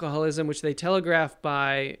into alcoholism, which they telegraph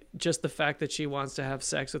by just the fact that she wants to have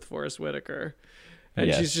sex with Forrest Whitaker. And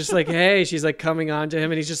Yes. she's just like, hey, she's like coming on to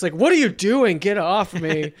him, and he's just like, what are you doing? Get off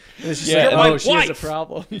me. And it's just Yeah, like, and oh, like, she has a wife.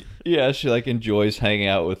 problem. Yeah, she like enjoys hanging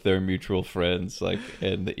out with their mutual friends like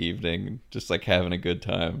in the evening, just like having a good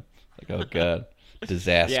time. Like, oh god,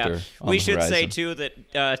 disaster. Yeah, on we the should say horizon. too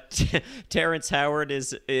that Terrence Howard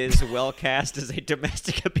is well cast as a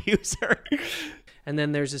domestic abuser. And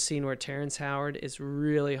then there's a scene where Terrence Howard is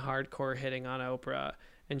really hardcore hitting on Oprah,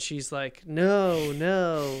 and she's like, no,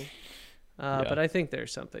 no. Yeah. But I think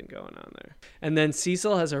there's something going on there. And then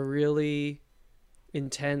Cecil has a really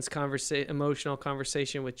intense emotional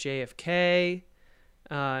conversation with JFK.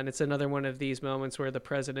 And it's another one of these moments where the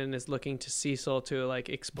president is looking to Cecil to like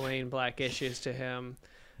explain black issues to him.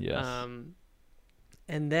 Yes.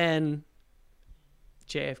 And then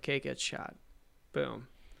JFK gets shot. Boom.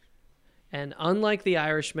 And unlike The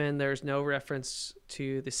Irishman, there's no reference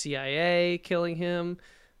to the CIA killing him,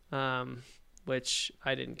 which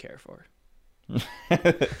I didn't care for.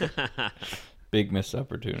 Big missed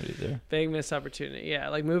opportunity there. Big missed opportunity. Yeah,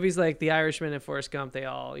 like movies like The Irishman and Forrest Gump, they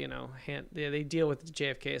all, they deal with the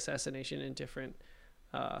JFK assassination in different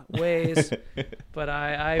ways. But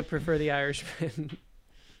I prefer The Irishman.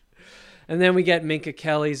 And then we get Minka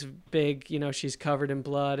Kelly's big, she's covered in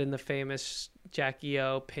blood in the famous Jackie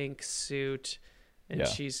O pink suit. And Yeah.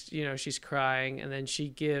 she's crying. And then she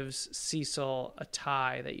gives Cecil a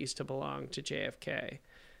tie that used to belong to JFK.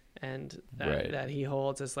 And that he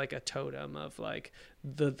holds as like a totem of like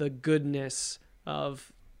the goodness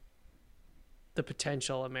of the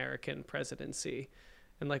potential American presidency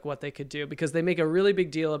and like what they could do, because they make a really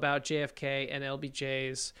big deal about JFK and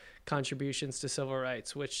LBJ's contributions to civil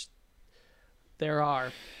rights, which there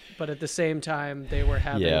are, but at the same time they were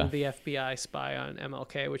having Yeah. the FBI spy on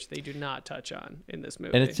MLK, which they do not touch on in this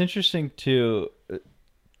movie. And it's interesting too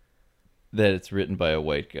that it's written by a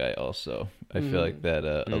white guy also. I feel like that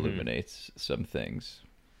illuminates some things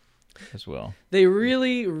as well. They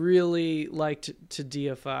really, really liked to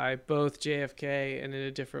deify both JFK and in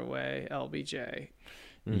a different way LBJ.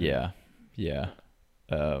 Yeah.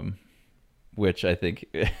 Which I think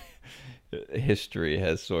history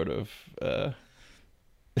has sort of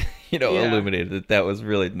illuminated that was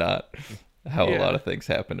really not how a lot of things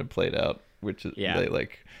happened and played out, which is they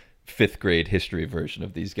like fifth grade history version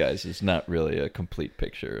of these guys is not really a complete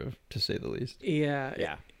picture of, to say the least.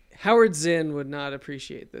 Yeah. Howard Zinn would not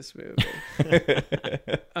appreciate this movie.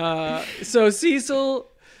 So Cecil,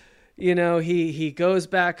 he goes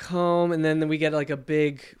back home, and then we get like a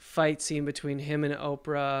big fight scene between him and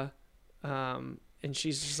Oprah. And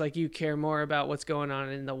she's just like, you care more about what's going on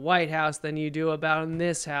in the White House than you do about in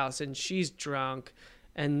this house. And she's drunk.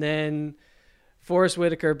 And then Forrest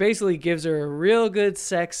Whitaker basically gives her a real good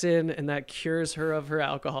sex in, and that cures her of her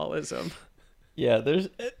alcoholism. Yeah,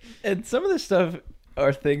 and some of this stuff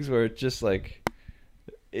are things where it's just like,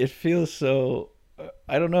 it feels so,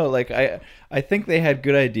 I don't know, like I think they had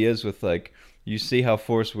good ideas with like, you see how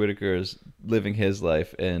Forrest Whitaker is living his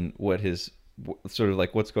life and what his, sort of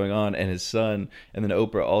like what's going on, and his son, and then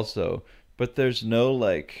Oprah also. but there's no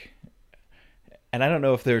like. And I don't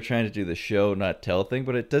know if they were trying to do the show not tell thing,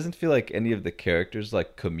 but it doesn't feel like any of the characters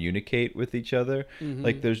like communicate with each other.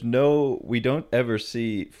 Like we don't ever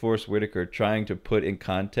see Forrest Whitaker trying to put in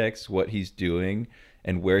context what he's doing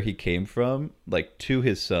and where he came from, like to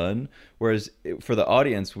his son. Whereas for the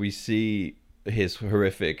audience, we see his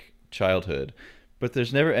horrific childhood, but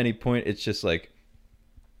there's never any point. It's just like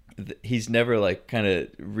he's never like kind of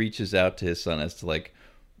reaches out to his son as to like,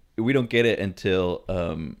 we don't get it until,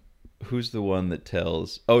 who's the one that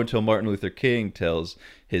tells until Martin Luther King tells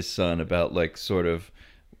his son about like sort of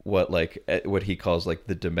what he calls like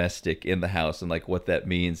the domestic in the house and like what that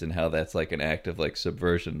means and how that's like an act of like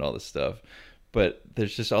subversion and all this stuff. But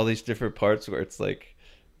there's just all these different parts where it's like,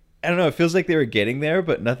 I don't know, it feels like they were getting there,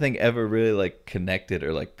 but nothing ever really like connected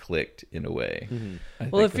or like clicked in a way.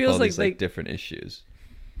 Well, it feels like these, different issues.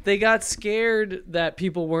 They got scared that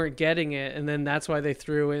people weren't getting it, and then that's why they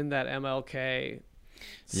threw in that MLK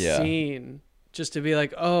scene, just to be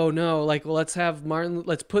like, oh no, like, well,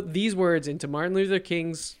 let's put these words into Martin Luther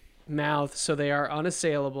King's mouth so they are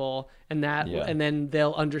unassailable, and then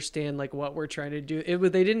they'll understand like what we're trying to do.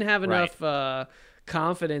 They didn't have enough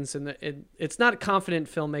confidence in it's not confident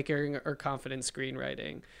filmmaking or confident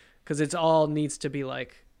screenwriting, because it's all needs to be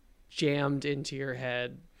like jammed into your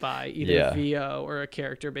head by either VO or a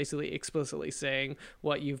character basically explicitly saying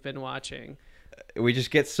what you've been watching. We just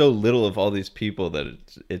get so little of all these people that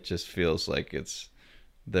it just feels like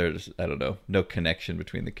there's I don't know, no connection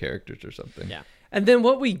between the characters or something. Yeah. And then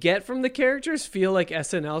what we get from the characters feel like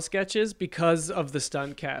SNL sketches because of the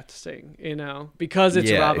stunt casting, because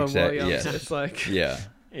it's Robin Williams. Yeah. It's like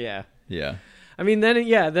Yeah. I mean, then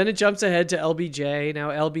it jumps ahead to LBJ. Now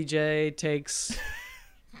LBJ takes.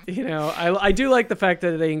 I do like the fact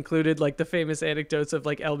that they included like the famous anecdotes of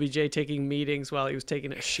like LBJ taking meetings while he was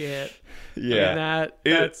taking a shit. Yeah,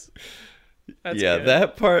 that's good.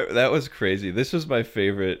 That part, that was crazy. This was my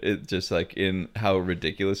favorite. It just like in how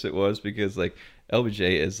ridiculous it was, because like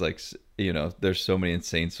LBJ is like, there's so many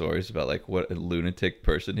insane stories about like what a lunatic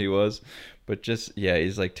person he was. But just,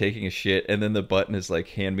 he's like taking a shit, and then the button is like,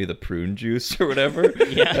 hand me the prune juice or whatever.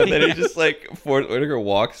 And then he just like, Forrest Whitaker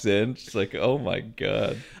walks in, just like, oh my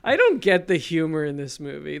God. I don't get the humor in this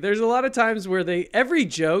movie. There's a lot of times where every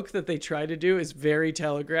joke that they try to do is very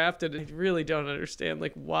telegraphed, and I really don't understand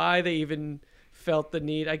like why they even felt the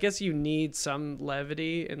need. I guess you need some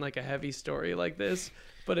levity in like a heavy story like this,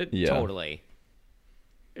 but Totally.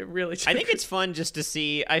 It really. I think it's fun just to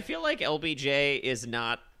see. I feel like LBJ is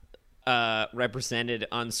not represented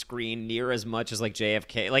on screen near as much as like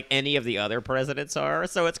JFK, like any of the other presidents are.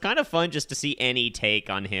 So it's kind of fun just to see any take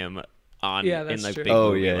on him in the big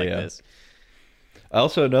movie like this.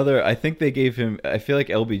 Also, I think they gave him. I feel like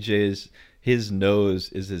LBJ's his nose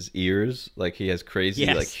is his ears. Like he has crazy,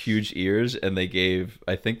 like huge ears, and I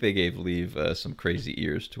think they gave Liev some crazy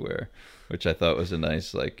ears to wear, which I thought was a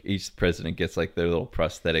nice, like, each president gets like their little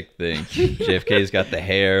prosthetic thing. JFK's got the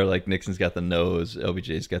hair, like Nixon's got the nose,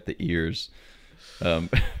 LBJ's got the ears.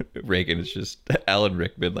 Reagan is just Alan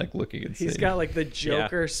Rickman, like looking insane. He's got like the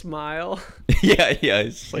Joker smile.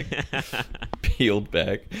 He's like peeled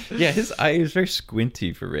back. Yeah, his eye is very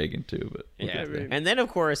squinty for Reagan too. But and then of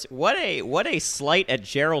course, what a slight at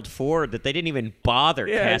Gerald Ford that they didn't even bother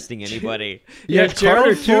casting anybody. Gerald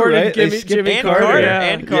Carter Ford too, right? and Jimmy Carter.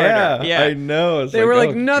 And Carter. Yeah, I know. They were like,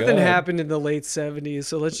 oh, nothing God. happened in the late 70s,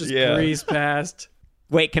 so let's just breeze past.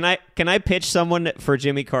 Wait, can I pitch someone for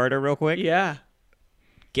Jimmy Carter real quick? Yeah.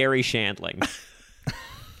 Gary Shandling.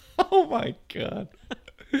 Oh my God.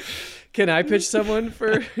 Can I pitch someone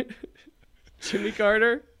for Jimmy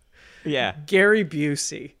Carter? Yeah. Gary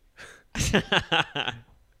Busey. That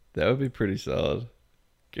would be pretty solid.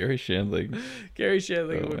 Gary Shandling. Gary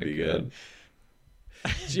Shandling would be good.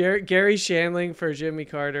 Gary Shandling for Jimmy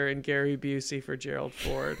Carter and Gary Busey for Gerald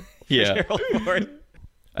Ford. Yeah. Gerald Ford.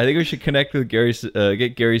 I think we should connect with Gary.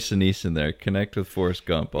 Get Gary Sinise in there. Connect with Forrest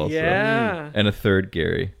Gump also. Yeah. And a third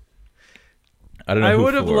Gary. I don't know. I who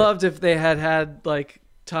would have for. loved if they had like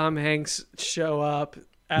Tom Hanks show up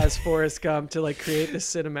as Forrest Gump to like create this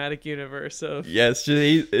cinematic universe of. Yeah,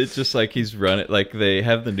 it's just like he's running. Like they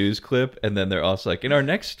have the news clip, and then they're also like, in our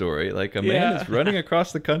next story, like a man is running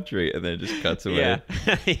across the country, and then it just cuts away.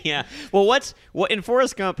 Yeah. Well, in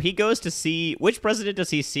Forrest Gump, he goes to see which president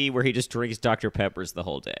does he see where he just drinks Dr. Peppers the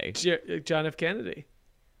whole day? John F. Kennedy.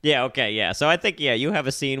 Yeah. Okay. Yeah. So I think you have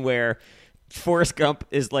a scene where Forrest Gump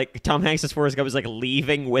is like Tom Hanks' Forrest Gump is like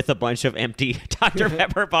leaving with a bunch of empty Dr.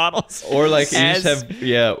 Pepper bottles. Or like you just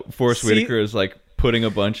have Forrest Whitaker is like putting a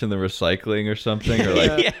bunch in the recycling or something, or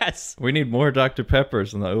like Yes. we need more Dr.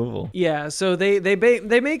 Peppers in the Oval. Yeah, so they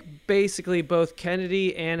make basically both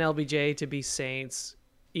Kennedy and LBJ to be saints,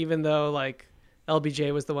 even though like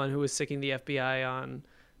LBJ was the one who was sicking the FBI on,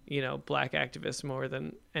 black activists more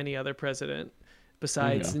than any other president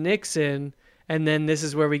besides Nixon. And then this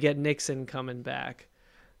is where we get Nixon coming back.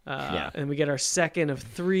 And we get our second of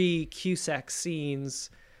 3 Cusack scenes,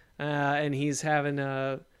 and he's having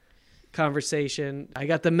a conversation. I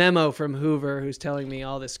got the memo from Hoover who's telling me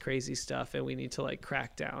all this crazy stuff, and we need to like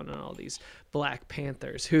crack down on all these Black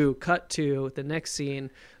Panthers. Who cut to the next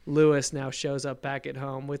scene, Lewis now shows up back at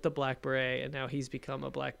home with the black beret, and now he's become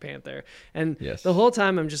a Black Panther. And the whole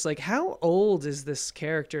time I'm just like, how old is this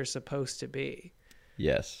character supposed to be?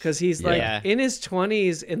 Yes. Because he's like in his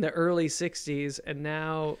 20s in the early 60s, and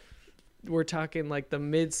now we're talking like the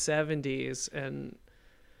mid 70s, and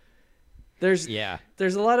there's a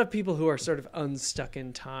lot of people who are sort of unstuck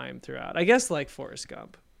in time throughout. I guess like Forrest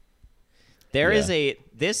Gump. There is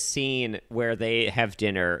this scene where they have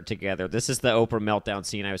dinner together. This is the Oprah meltdown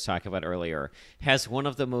scene I was talking about earlier. Has one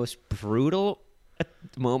of the most brutal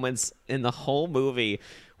moments in the whole movie,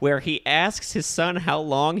 where he asks his son how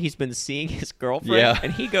long he's been seeing his girlfriend,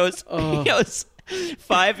 and he goes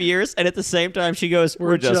 5 years, and at the same time she goes,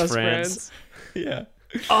 we're just friends. Yeah.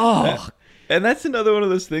 Oh. And that's another one of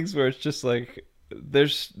those things where it's just like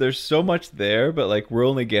there's so much there, but like we're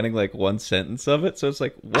only getting like one sentence of it, so it's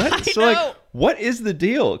like what? Like what is the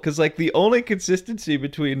deal? Because like the only consistency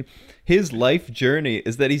between his life journey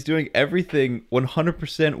is that he's doing everything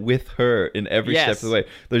 100% with her in every step of the way.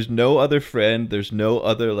 There's no other friend, there's no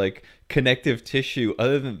other like connective tissue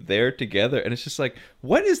other than they're together, and it's just like,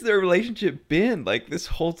 what has their relationship been like this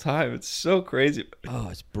whole time? It's so crazy. Oh,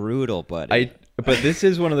 it's brutal, buddy. But this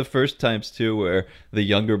is one of the first times too where the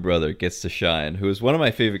younger brother gets to shine, who is one of my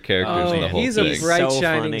favorite characters in the whole he's thing. a bright so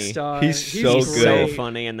shining funny. star. He's so good. So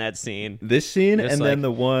funny in that scene. This scene, Just and then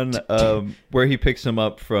the one where he picks him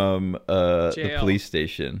up from the Jail. police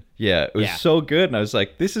station. Yeah, it was so good, and I was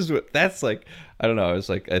like, "This is what that's like." I don't know. I was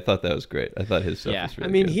like, I thought that was great. I thought his stuff was really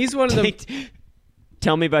I mean, good. he's one of the.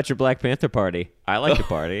 Tell me about your Black Panther party. I like to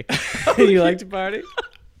party. You like to party?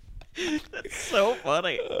 That's so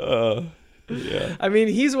funny. Yeah. I mean,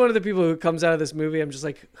 he's one of the people who comes out of this movie. I'm just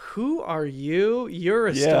like, who are you? You're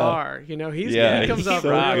a star. He comes off so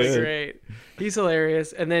really good. great. He's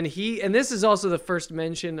hilarious. And then and this is also the first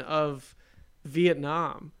mention of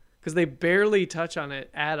Vietnam, because they barely touch on it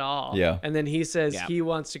at all. Yeah. And then he says he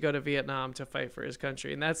wants to go to Vietnam to fight for his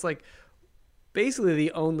country. And that's like basically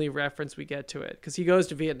the only reference we get to it, because he goes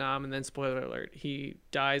to Vietnam and then, spoiler alert, he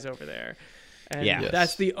dies over there. And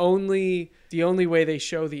that's the only way they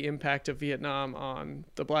show the impact of Vietnam on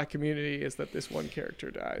the Black community, is that this one character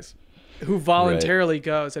dies, who voluntarily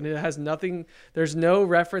goes, and it has nothing. There's no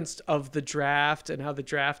reference of the draft and how the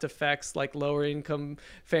draft affects like lower income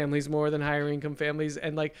families more than higher income families,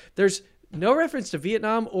 and like there's no reference to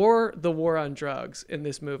Vietnam or the war on drugs in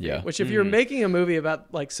this movie. Yeah. Which, if you're making a movie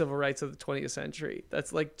about like civil rights of the 20th century,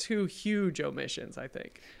 that's like 2 huge omissions, I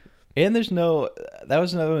think. And that was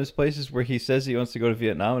another one of those places where he says he wants to go to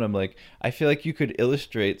Vietnam, and I'm like, I feel like you could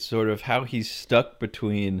illustrate sort of how he's stuck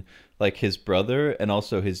between like his brother and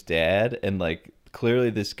also his dad, and like clearly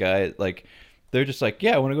this guy, like they're just like,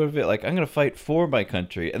 yeah, I want to go to Vietnam, like I'm gonna fight for my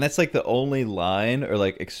country, and that's like the only line or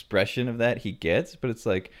like expression of that he gets. But it's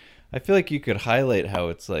like, I feel like you could highlight how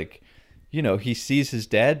it's like, he sees his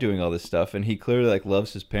dad doing all this stuff, and he clearly like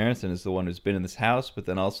loves his parents and is the one who's been in this house, but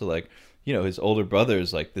then also like, his older brother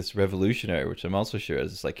is like this revolutionary, which I'm also sure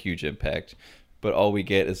has this like huge impact, but all we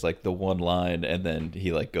get is like the one line, and then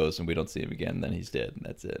he like goes and we don't see him again, and then he's dead, and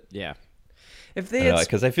that's it. Yeah. If they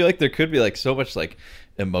because I feel like there could be like so much like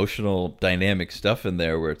emotional dynamic stuff in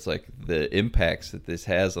there where it's like the impacts that this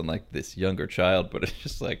has on like this younger child, but it's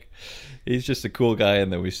just like he's just a cool guy,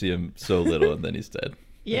 and then we see him so little, and then he's dead.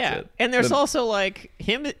 Yeah, and there's also like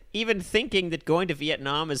him even thinking that going to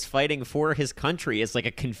Vietnam is fighting for his country is like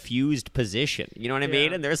a confused position. You know what I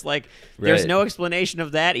mean? And there's like there's no explanation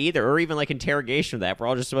of that either, or even like interrogation of that. We're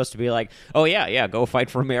all just supposed to be like, oh yeah, go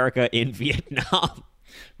fight for America in Vietnam.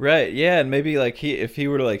 Right, yeah, and maybe like if he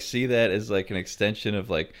were to like see that as like an extension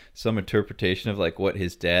of like some interpretation of like what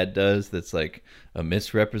his dad does, that's like a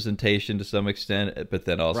misrepresentation to some extent, but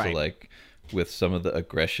then also like with some of the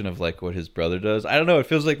aggression of like what his brother does. I don't know. It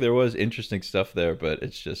feels like there was interesting stuff there, but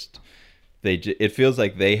it's just it feels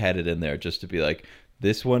like they had it in there just to be like,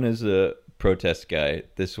 this one is a protest guy,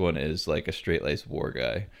 this one is like a straight-laced war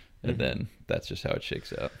guy, and then that's just how it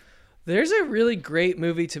shakes out. There's a really great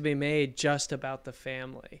movie to be made just about the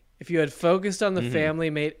family. If you had focused on the family,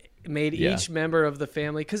 made made Yeah. each member of the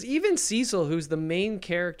family, because even Cecil, who's the main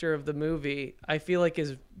character of the movie, I feel like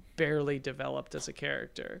is barely developed as a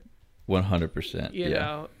character. 100%. You yeah.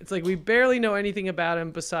 know, it's like we barely know anything about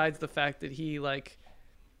him besides the fact that he like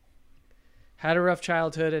had a rough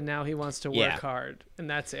childhood and now he wants to work Yeah. hard, and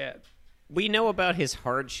that's it. We know about his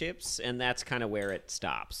hardships, and that's kind of where it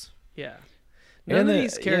stops. Yeah, none And of the-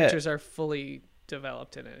 these characters are fully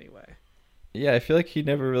developed in any way. Yeah, I feel like he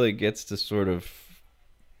never really gets to sort of,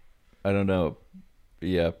 I don't know,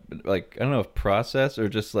 like, I don't know if process or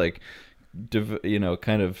just like,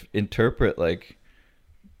 kind of interpret like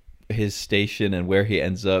his station and where he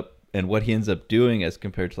ends up and what he ends up doing as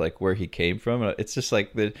compared to like where he came from. It's just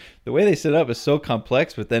like the way they set up is so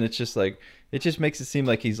complex, but then it's just like, it just makes it seem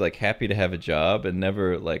like he's like happy to have a job and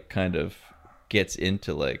never like kind of gets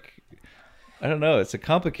into like, I don't know. It's a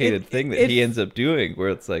complicated thing that he ends up doing where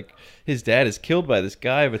it's like his dad is killed by this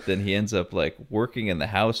guy, but then he ends up like working in the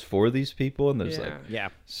house for these people. And there's Yeah. like Yeah.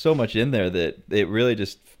 so much in there that it really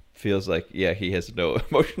just feels like, yeah, he has no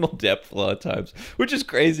emotional depth a lot of times, which is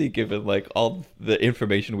crazy given like all the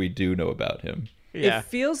information we do know about him. Yeah. It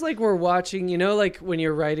feels like we're watching, you know, like when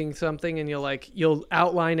you're writing something and you'll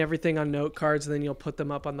outline everything on note cards and then you'll put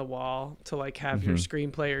them up on the wall to like have your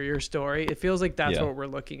screenplay or your story. It feels like that's Yeah. what we're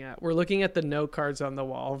looking at. We're looking at the note cards on the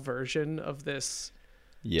wall version of this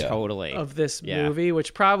Yeah. Totally. movie,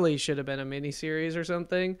 which probably should have been a miniseries or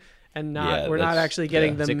something, and Yeah, we're not that's- actually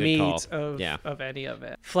getting yeah. the It's a good meat call. of any of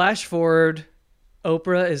it. Flash forward,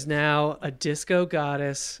 Oprah is now a disco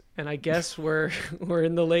goddess, and I guess we're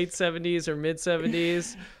in the late 70s or mid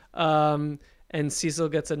 70s. And Cecil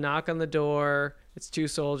gets a knock on the door. It's two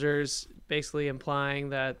soldiers, basically implying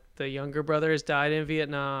that the younger brother has died in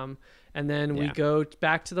Vietnam. And then we Yeah. go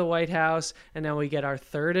back to the White House, and now we get our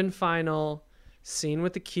third and final scene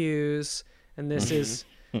with the Qs. And this is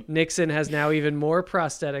Nixon has now even more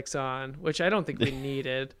prosthetics on, which I don't think we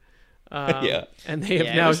needed. Yeah. And they have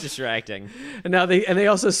Yeah, it now was distracting. and now they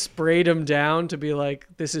also sprayed him down to be like,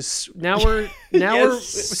 this is we're Yes.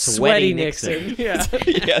 sweaty Sweaty Nixon. Nixon. Yeah.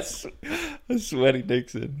 Yes. Sweaty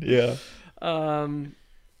Nixon. Yeah.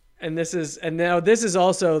 And this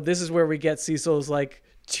is where we get Cecil's like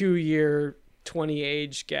 2-year 20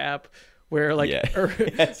 age gap where like Yeah.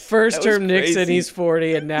 first that was term Nixon crazy. he's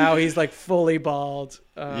 40 and now he's like fully bald.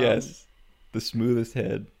 Yes. The smoothest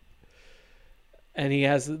head. And he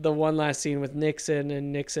has the one last scene with Nixon,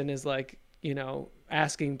 and Nixon is like, you know,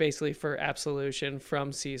 asking basically for absolution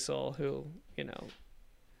from Cecil, who, you know,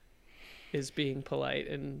 is being polite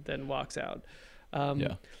and then walks out.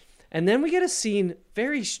 Yeah. And then we get a scene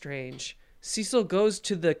very strange. Cecil goes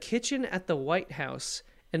to the kitchen at the White House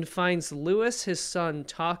and finds Lewis, his son,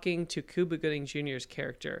 talking to Cuba Gooding Jr.'s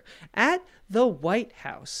character at the White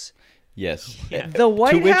House. Yes. The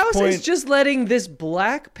White which House is point- just letting this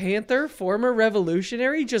Black Panther, former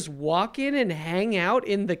revolutionary, just walk in and hang out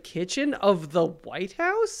in the kitchen of the White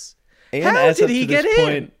House? And How as did up he to get this in?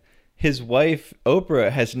 point, his wife, Oprah,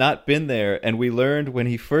 has not been there. And we learned when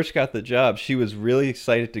he first got the job, she was really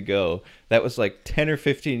excited to go. That was like 10 or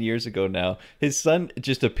 15 years ago now. His son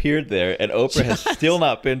just appeared there, and Oprah has still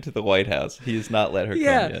not been to the White House. He has not let her come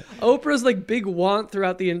Yeah, yet. Oprah's like big want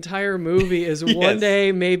throughout the entire movie is one Yes.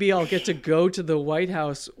 day maybe I'll get to go to the White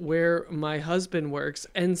House where my husband works,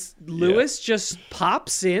 and Lewis just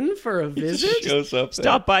pops in for a He visit. shows up there.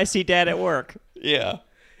 Stop by, see Dad at work. Yeah.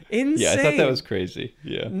 Insane. Yeah, I thought that was crazy.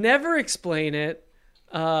 Yeah. Never explain it.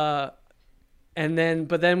 But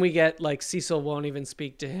then we get like Cecil won't even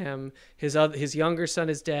speak to him. His younger son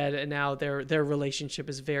is dead, and now their relationship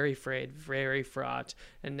is very frayed, very fraught,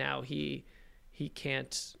 and now he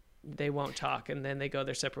can't. They won't talk, and then they go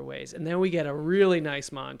their separate ways. And then we get a really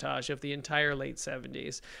nice montage of the entire late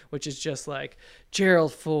 70s, which is just like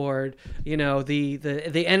Gerald Ford, you know, the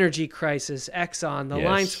energy crisis, Exxon, the Yes.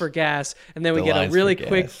 lines for gas, and then we The get a lines really for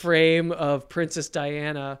quick gas. frame of Princess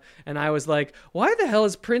Diana, and I was like, why the hell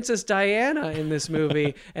is Princess Diana in this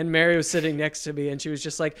movie? And Mary was sitting next to me, and she was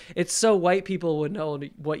just like, it's so white people would know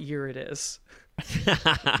what year it is.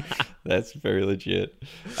 That's very legit.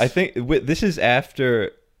 I think this is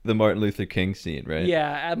after the Martin Luther King scene, right?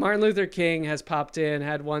 Yeah, Martin Luther King has popped in,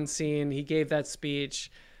 had one scene, he gave that speech.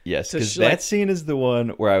 Yes, So because she, that like- scene is the one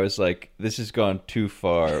where I was like, this has gone too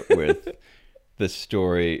far with the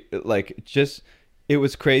story. Like, just, it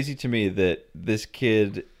was crazy to me that this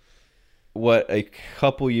kid, what, a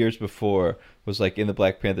couple years before, was like in the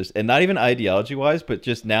Black Panthers, and not even ideology wise, but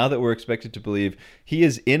just now that we're expected to believe he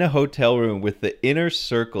is in a hotel room with the inner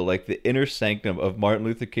circle, like the inner sanctum of Martin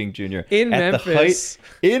Luther King Jr. In at Memphis.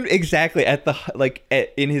 In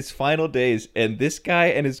his final days, and this guy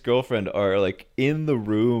and his girlfriend are like in the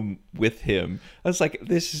room with him. I was like,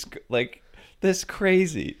 this is like. That's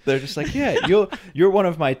crazy. They're just like, yeah, you're one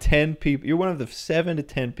of my 10 people. You're one of the 7 to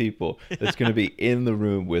 10 people that's going to be in the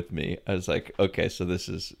room with me. I was like, okay, so this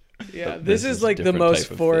is this is a like the different most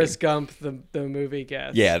type of Forrest thing. Gump the movie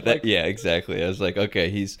gets. Yeah, Like, yeah, exactly. I was like,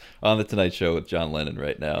 okay, he's on the Tonight Show with John Lennon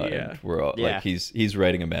right now, Yeah. and we're all Yeah. like, he's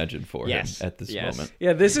writing Imagine for Yes. him at this Yes. moment.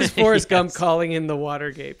 yeah, this is Forrest Gump Yes. calling in the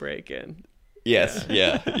Watergate break-in. Yes,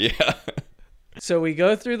 yeah. So we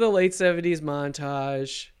go through the late 70s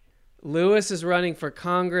montage. Lewis is running for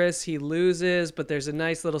Congress. He loses, but there's a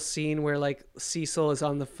nice little scene where like Cecil is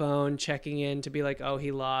on the phone checking in to be like, oh,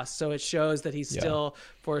 he lost. So it shows that he's still,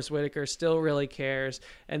 Forrest Whitaker still really cares.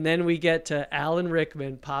 And then we get to Alan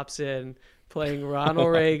Rickman pops in playing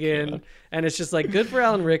Ronald Reagan. And it's just like good for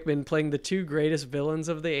Alan Rickman playing the 2 greatest villains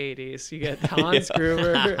of the 80s. You get Hans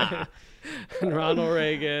Gruber and Ronald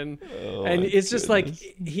Reagan. And it's just like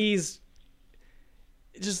he's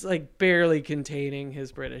just like barely containing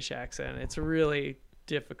his British accent. It's really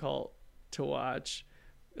difficult to watch.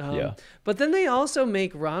 But then they also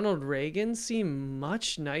make Ronald Reagan seem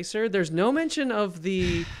much nicer. There's no mention of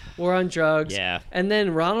the war on drugs. Yeah. And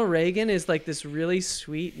then Ronald Reagan is like this really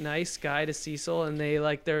sweet, nice guy to Cecil, and they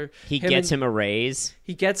like He gets him a raise.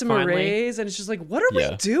 He gets him finally. a raise, and it's just like, what are we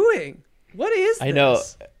Yeah. doing? What is this? I know.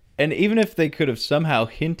 And even if they could have somehow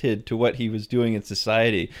hinted to what he was doing in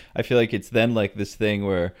society, I feel like it's then like this thing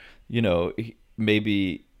where, you know,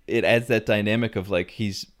 maybe it adds that dynamic of like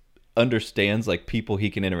he's understands like people he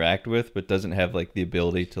can interact with, but doesn't have like the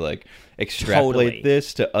ability to like extrapolate Totally.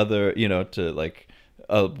 this to other, you know, to like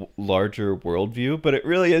a larger worldview. But it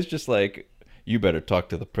really is just like, you better talk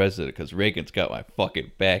to the president because Reagan's got my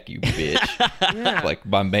fucking back, you bitch. Like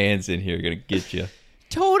my man's in here gonna get you.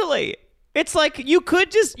 Totally. It's like you could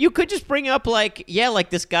just bring up like like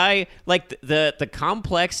this guy, like the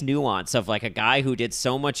complex nuance of like a guy who did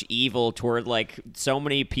so much evil toward like so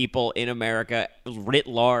many people in America writ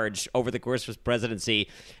large over the course of his presidency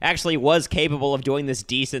actually was capable of doing this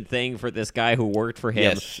decent thing for this guy who worked for him.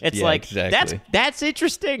 Yes. It's Yeah, like exactly. that's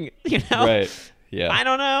interesting, you know? Right. Yeah. I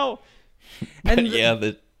don't know. And Yeah.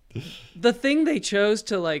 the thing they chose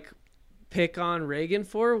to like pick on Reagan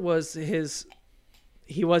for was his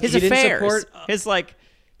His he didn't affairs. support His like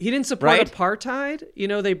he didn't support Right? apartheid. You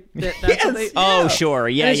know, that's what they. Oh, sure.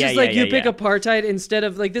 Yeah, And it's yeah, just yeah, like yeah, you pick yeah. apartheid instead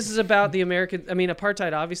of like this is about the American. I mean,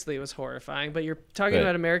 apartheid obviously was horrifying, but you're talking Right.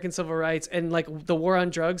 about American civil rights, and like the war on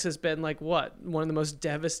drugs has been like what one of the most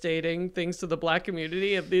devastating things to the black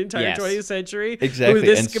community of the entire Yes. 20th century. Exactly, Who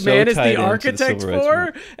this and so man is tied the into the architect civil rights for,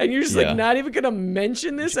 movement. and you're just Yeah. like not even gonna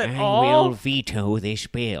mention this at I all. will veto this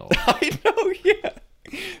bill. I know, yeah.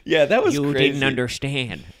 Yeah, that was You crazy. didn't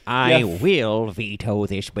understand. I Yeah. will veto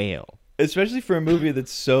this bill. Especially for a movie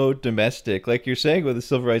that's so domestic. Like you're saying with the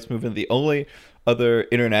Civil Rights Movement, the only other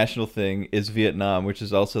international thing is Vietnam, which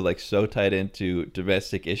is also like so tied into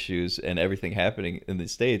domestic issues and everything happening in the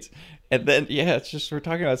States. And then, yeah, it's just we're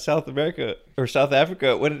talking about South America or South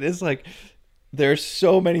Africa when it is like there's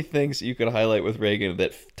so many things you could highlight with Reagan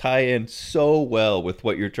that tie in so well with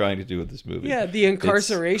what you're trying to do with this movie. Yeah, the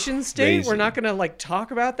incarceration state. We're crazy. not going to like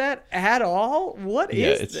talk about that at all. What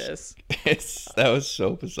Yeah, is this? That was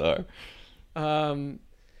so bizarre.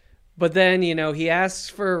 But then, you know, he asks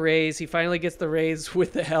for a raise. He finally gets the raise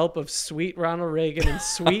with the help of sweet Ronald Reagan and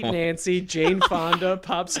sweet Nancy. Jane Fonda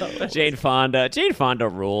pops up. Jane Fonda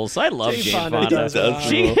rules. I love Jane Jane Fonda Fonda. does rock.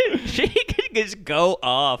 She can just go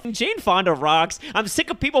off. Jane Fonda rocks. I'm sick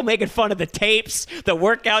of people making fun of the tapes, the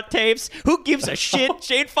workout tapes. Who gives a shit?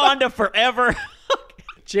 Jane Fonda forever.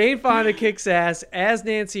 Jane Fonda kicks ass as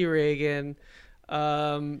Nancy Reagan.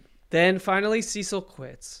 Then finally, Cecil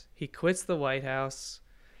quits. He quits the White House.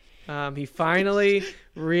 He finally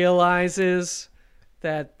realizes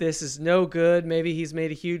that this is no good. Maybe he's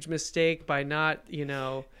made a huge mistake by not, you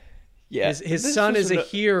know, Yeah, his this son was is a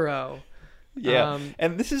hero. Yeah,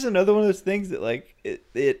 and this is another one of those things that like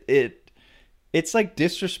it's like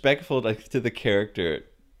disrespectful like to the character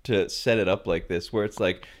to set it up like this, where it's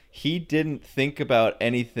like he didn't think about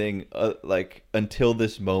anything like until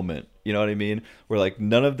this moment. You know what I mean? Where like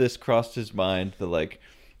none of this crossed his mind. The like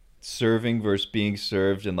serving versus being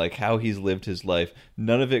served and like how he's lived his life.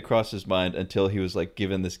 None of it crossed his mind until he was like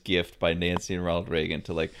given this gift by Nancy and Ronald Reagan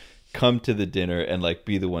to like come to the dinner and like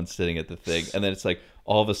be the one sitting at the thing. And then it's like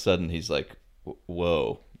all of a sudden he's like,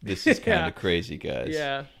 whoa, this is kind Yeah. of crazy, guys.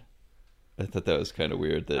 Yeah. I thought that was kind of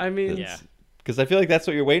weird. That I mean, that's- because I feel like that's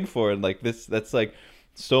what you're waiting for, and like that's like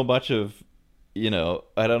so much of, I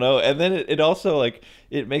don't know. And then it also like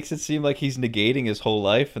it makes it seem like he's negating his whole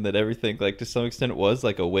life, and that everything like to some extent was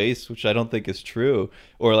like a waste, which I don't think is true,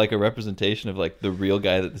 or like a representation of like the real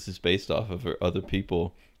guy that this is based off of, or other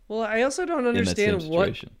people. Well, I also don't that same understand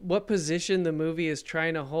situation. what position the movie is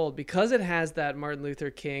trying to hold, because it has that Martin Luther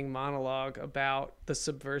King monologue about the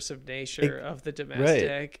subversive nature of the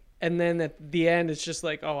domestic. And then at the end, it's just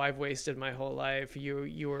like, oh, I've wasted my whole life.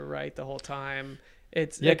 You were right the whole time.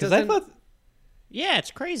 Because I thought Yeah,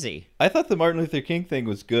 it's crazy. I thought the Martin Luther King thing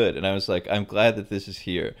was good, and I was like, I'm glad that this is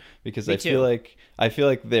here, because Me I feel too.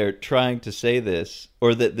 like they're trying to say this,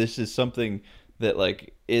 or that this is something that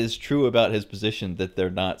like is true about his position that they're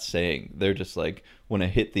not saying. They're just like want to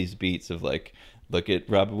hit these beats of like, look at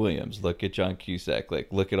Robert Williams, look at John Cusack,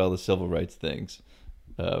 like look at all the civil rights things.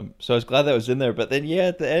 So I was glad that was in there, but then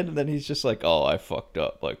at the end, and then he's just like, "Oh, I fucked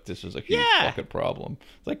up. Like this is a huge fucking problem."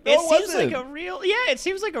 It's like, no, It seems wasn't. like it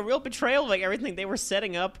seems like a real betrayal of like everything they were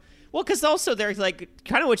setting up. Well, because also there's like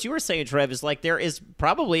kind of what you were saying, Trev, is like there is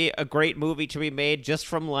probably a great movie to be made just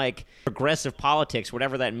from like progressive politics,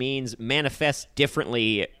 whatever that means, manifests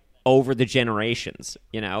differently over the generations,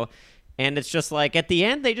 And it's just like at the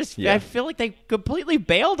end, I feel like they completely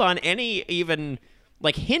bailed on any even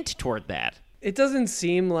like hint toward that. It doesn't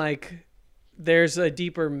seem like there's a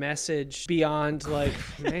deeper message beyond like,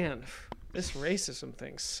 man, this racism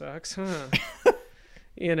thing sucks, huh?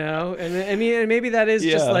 And I mean, and maybe that is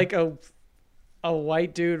just like a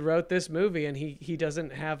white dude wrote this movie, and he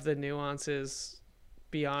doesn't have the nuances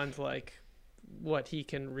beyond like what he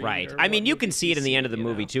can read. Right. or I what mean, you can movies see it in the he's end of the seen,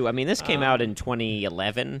 movie too. I mean, this came out in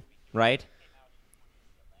 2011, right?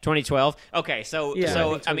 2012. Okay, so Yeah, I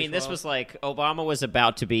think I mean, this 2012. was like Obama was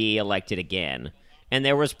about to be elected again, and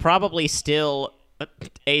there was probably still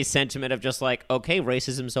a sentiment of just like, okay,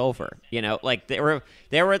 racism's over. Like there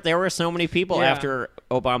were so many people Yeah. after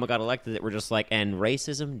Obama got elected that were just like, and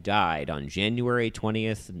racism died on January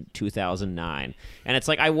 20th, 2009. And it's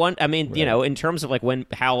like in terms of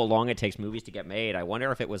like how long it takes movies to get made, I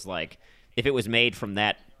wonder if it was like if it was made from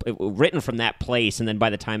that, written from that place, and then by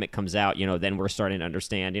the time it comes out, then we're starting to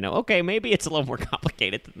understand, okay, maybe it's a little more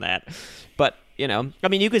complicated than that. But, I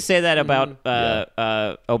mean, you could say that about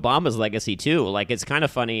Obama's legacy, too. Like, it's kind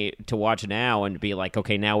of funny to watch now and be like,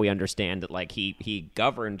 okay, now we understand that, like, he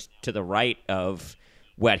governed to the right of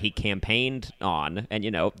what he campaigned on, and,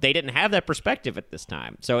 they didn't have that perspective at this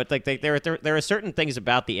time. So it's like there are certain things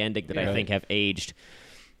about the ending that I think have aged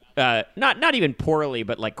not even poorly,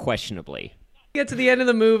 but like questionably. Get to the end of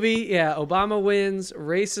the movie. Yeah, Obama wins.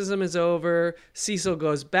 Racism is over. Cecil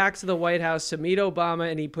goes back to the White House to meet Obama,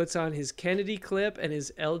 and he puts on his Kennedy clip and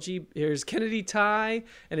his Kennedy tie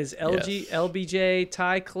and his LBJ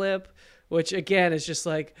tie clip, which again is just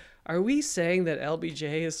like, are we saying that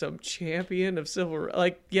LBJ is some champion of civil rights?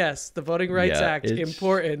 Like, yes, the Voting Rights Act,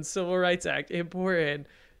 important. Civil Rights Act, important.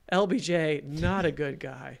 LBJ, not a good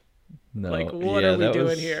guy. No. Like, what are we doing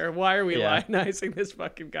was... here? Why are we lionizing this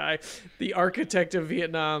fucking guy, the architect of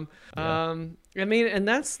Vietnam? I mean, and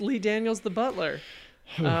that's Lee Daniels, the butler.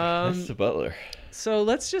 That's the butler. So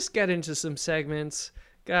let's just get into some segments.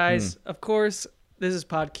 Guys, of course, this is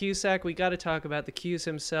Pod Cusack. We got to talk about the Cuse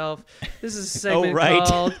himself. This is a segment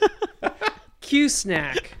called Q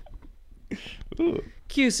Snack. Ooh.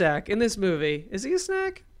 Cusack, in this movie, is he a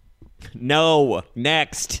snack? No.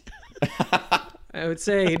 Next. I would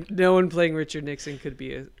say no one playing Richard Nixon could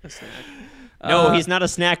be a snack. No, he's not a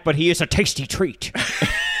snack, but he is a tasty treat.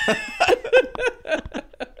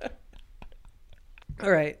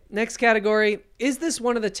 All right, next category. Is this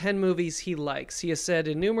one of the 10 movies he likes? He has said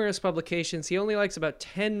in numerous publications he only likes about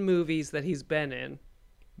 10 movies that he's been in.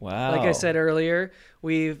 Wow. Like I said earlier,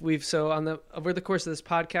 we've so over the course of this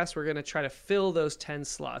podcast, we're going to try to fill those 10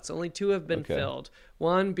 slots. Only 2 have been filled.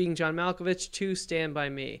 One being John Malkovich, 2 Stand By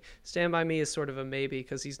Me. Stand By Me is sort of a maybe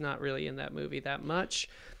because he's not really in that movie that much.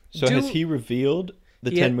 So has he revealed the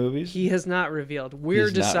 10 movies? He has not revealed. We're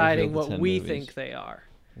deciding what we think they are.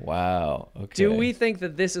 Wow. Okay. Do we think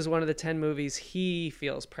that this is one of the 10 movies he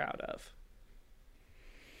feels proud of?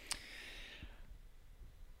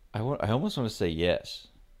 I almost want to say yes.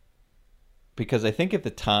 Because I think at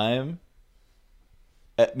the time,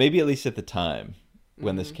 maybe at least at the time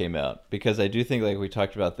when this came out, because I do think like we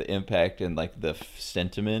talked about the impact and like the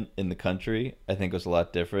sentiment in the country, I think was a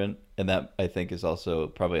lot different. And that I think is also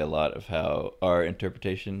probably a lot of how our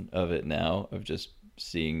interpretation of it now, of just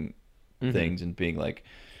seeing things and being like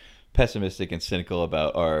pessimistic and cynical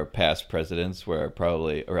about our past presidents, where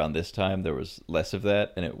probably around this time there was less of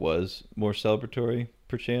that and it was more celebratory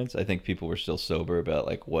perchance. I think people were still sober about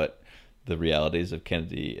like what the realities of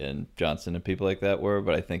Kennedy and Johnson and people like that were,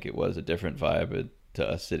 but I think it was a different vibe to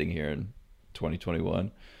us sitting here in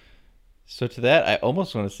 2021. So to that, I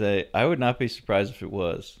almost want to say I would not be surprised if it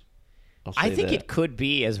was. I think it could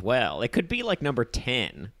be as well. It could be like number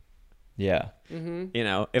 10. Yeah. You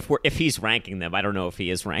know, if he's ranking them, I don't know if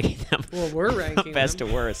he is ranking them. Well, we're ranking best them.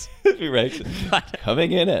 to worst. He ranks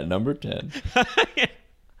coming in at number 10.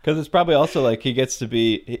 Because it's probably also like he gets to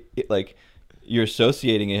be like you're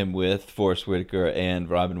associating him with Forrest Whitaker and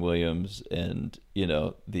Robin Williams and you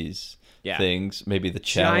know these things. Maybe the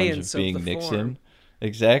challenge Giants of being of the Nixon. form.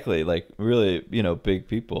 Exactly, like really big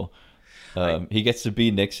people. He gets to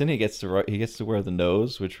be Nixon. He gets to wear the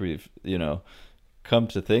nose, which we've come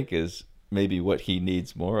to think is maybe what he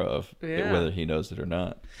needs more of, whether he knows it or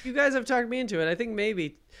not. You guys have talked me into it. I think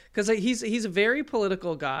maybe because he's a very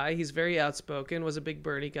political guy. He's very outspoken. Was a big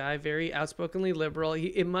Bernie guy. Very outspokenly liberal.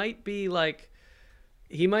 It might be like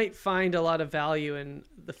he might find a lot of value in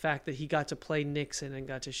the fact that he got to play Nixon and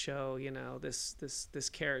got to show this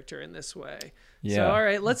character in this way. Yeah. So all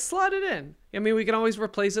right, let's slot it in. I mean, we can always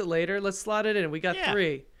replace it later. Let's slot it in. We got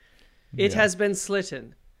 3. It has been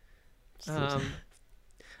slitten.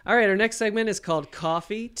 All right, our next segment is called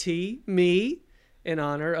Coffee, Tea, Me, in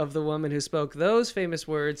honor of the woman who spoke those famous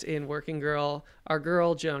words in Working Girl, our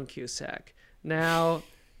girl, Joan Cusack. Now,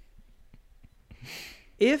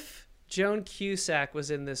 if Joan Cusack was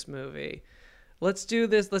in this movie, let's do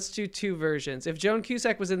 2 versions. If Joan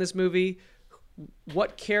Cusack was in this movie,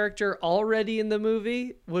 what character already in the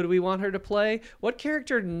movie would we want her to play? What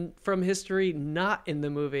character from history not in the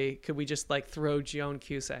movie could we just like throw Joan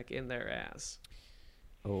Cusack in there as?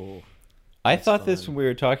 Oh, I thought this when we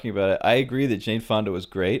were talking about it. I agree that Jane Fonda was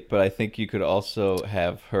great, but I think you could also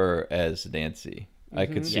have her as Nancy. I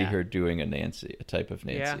could see her doing a type of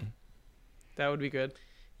Nancy. Yeah, that would be good.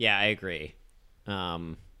 Yeah, I agree.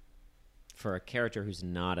 For a character who's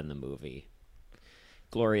not in the movie,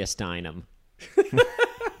 Gloria Steinem.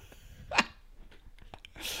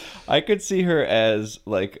 I could see her as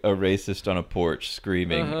like a racist on a porch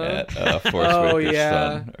screaming at Forrest Whitaker's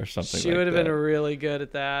son or something like that. She would have been really good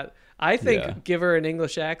at that. I think give her an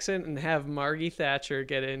English accent and have Margie Thatcher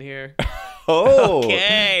get in here. Oh,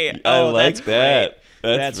 okay. I Oh, like that's that.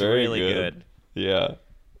 great. That's very really good. Yeah.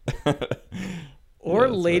 Or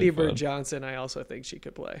that's Lady very Bird fun. Johnson, I also think she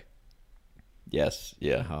could play. Yes.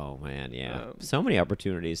 Yeah. Oh man, yeah. So many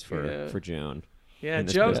opportunities for Joan. Yeah, in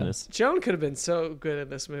this Joan business. could have been so good in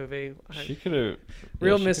this movie. She could have.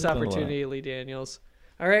 Real missed opportunity, Lee Daniels.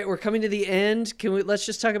 All right, we're coming to the end. Let's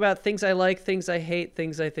just talk about things I like, things I hate,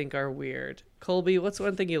 things I think are weird. Colby, what's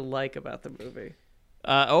one thing you like about the movie?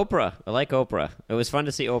 Oprah. I like Oprah. It was fun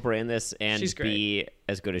to see Oprah in this and She's great. be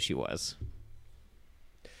as good as she was.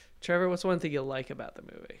 Trevor, what's one thing you like about the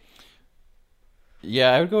movie?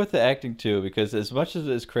 Yeah, I would go with the acting too, because as much as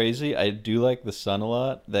it's crazy, I do like the son a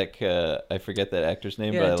lot. That I forget that actor's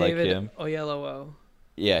name, but I David like him. Oyelowo.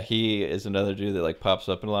 Yeah, he is another dude that like pops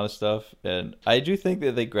up in a lot of stuff, and I do think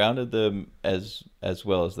that they grounded them as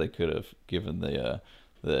well as they could have, given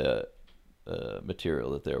the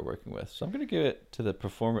material that they were working with. So I'm gonna give it to the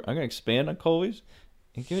performer. I'm gonna expand on Colby's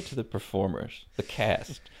and give it to the performers, the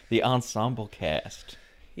cast, the ensemble cast.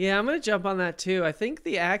 Yeah, I'm going to jump on that too. I think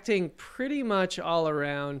the acting pretty much all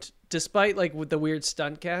around, despite like with the weird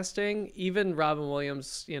stunt casting, even Robin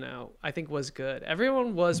Williams, I think was good.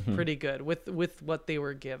 Everyone was pretty good with what they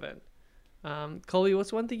were given. Colby,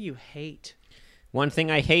 what's one thing you hate? One thing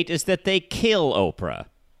I hate is that they kill Oprah.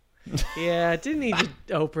 Yeah, didn't need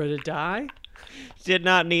Oprah to die. Did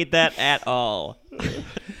not need that at all.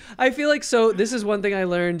 I feel like this is one thing I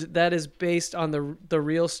learned that is based on the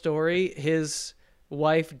real story. His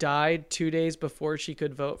wife died 2 days before she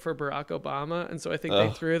could vote for Barack Obama, and so I think they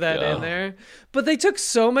threw that in there. But they took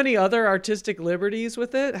so many other artistic liberties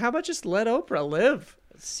with it. How about just let Oprah live?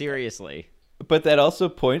 Seriously. But that also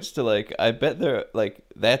points to like, I bet they're like,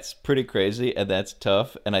 that's pretty crazy and that's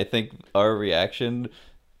tough, and I think our reaction,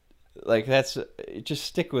 like, that's just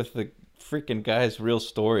stick with the freaking guy's real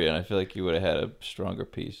story, and I feel like you would have had a stronger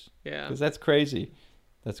piece. Yeah, because that's crazy.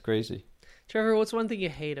 That's crazy. Trevor, what's one thing you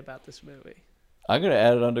hate about this movie? I'm gonna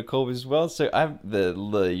add it onto Colby's as well. So I'm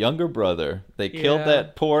the younger brother. They killed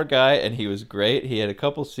that poor guy, and he was great. He had a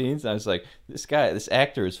couple scenes, and I was like, this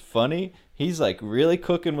actor is funny. He's like really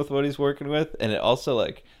cooking with what he's working with, and it also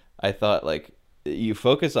like, I thought like, you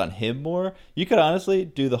focus on him more. You could honestly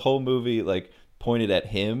do the whole movie like pointed at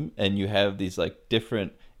him, and you have these like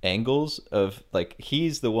different angles of like,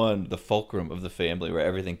 he's the fulcrum of the family where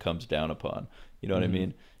everything comes down upon. You know what I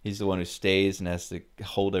mean? He's the one who stays and has to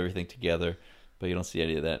hold everything together. But you don't see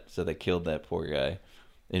any of that. So they killed that poor guy.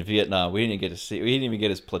 in Vietnam. We didn't even get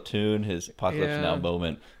his platoon, his Apocalypse Yeah. Now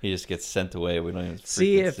moment. He just gets sent away. We don't even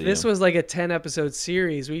See, freaking if see this him. was like a 10-episode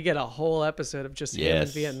series, we get a whole episode of just him in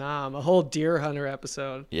Yes. Vietnam, a whole Deer Hunter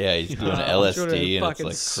episode. Yeah, he's doing Sure, LSD and it's fucking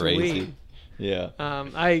like crazy. sweet. Yeah.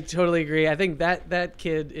 I totally agree. I think that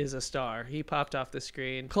kid is a star. He popped off the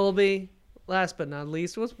screen. Colby, last but not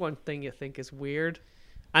least, what's one thing you think is weird?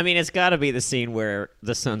 I mean, it's got to be the scene where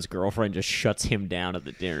the son's girlfriend just shuts him down at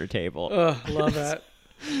the dinner table. Ugh, love that.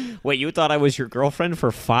 Wait, you thought I was your girlfriend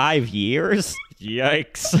for 5 years?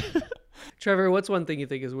 Yikes. Trevor, what's one thing you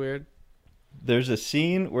think is weird? There's a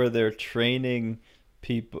scene where they're training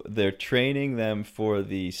people. They're training them for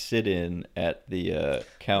the sit-in at the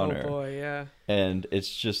counter. Oh boy, yeah. And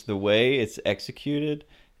it's just the way it's executed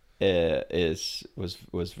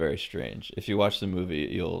was very strange. If you watch the movie,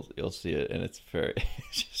 you'll see it, and it's very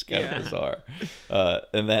it's just kind of bizarre.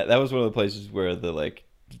 And that was one of the places where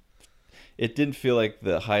it didn't feel like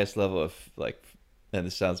the highest level of like, and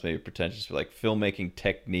this sounds maybe pretentious, but like filmmaking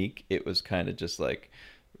technique. It was kind of just like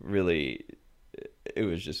really, it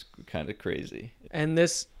was just kind of crazy. And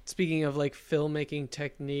this, speaking of like filmmaking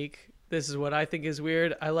technique, this is what I think is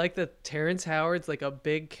weird. I like that Terrence Howard's like a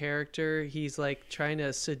big character. He's like trying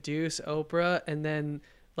to seduce Oprah, and then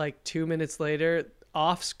like 2 minutes later,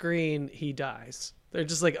 off screen, he dies. They're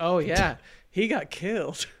just like, oh yeah, he got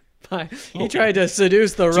killed. He tried to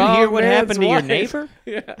seduce the Did wrong you hear what man's happened to your wife. neighbor?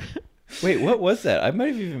 Yeah. Wait, what was that? I might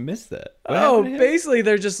have even missed that. What Oh, happened to him? basically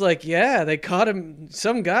they're just like, yeah, they caught him.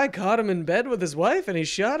 Some guy caught him in bed with his wife, and he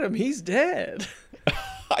shot him. He's dead.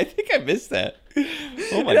 I think I missed that.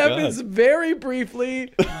 Oh my It god. happens very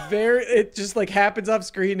briefly. It just like happens off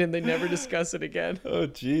screen, and they never discuss it again. Oh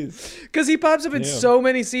jeez. Because he pops up in Damn. so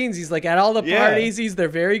many scenes. He's like at all the Yeah. parties. He's their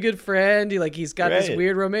very good friend. He's got this Right.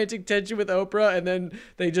 weird romantic tension with Oprah, and then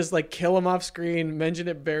they just like kill him off screen. Mention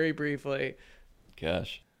it very briefly.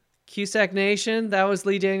 Gosh. Cusack Nation. That was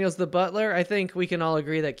Lee Daniels, the Butler. I think we can all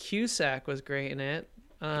agree that Cusack was great in it.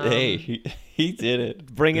 Hey, he did it.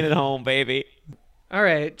 Bringing it home, baby. All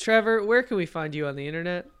right, Trevor, where can we find you on the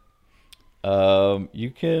internet?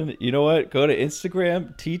 You know what? Go to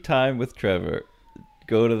Instagram, Tea Time with Trevor.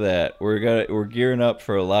 Go to that. We're gearing up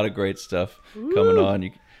for a lot of great stuff coming on.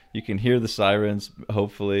 You can hear the sirens,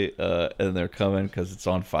 hopefully, and they're coming because it's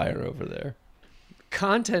on fire over there.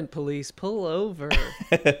 Content police, pull over.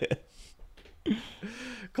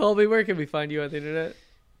 Colby, where can we find you on the internet?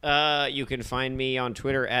 You can find me on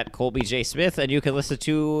Twitter at Colby J. Smith, and you can listen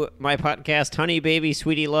to my podcast, Honey Baby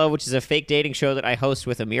Sweetie Love, which is a fake dating show that I host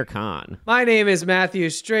with Amir Khan. My name is Matthew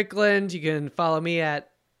Strickland. You can follow me at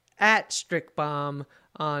Strickbomb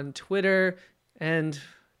on Twitter. And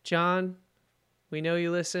John, we know you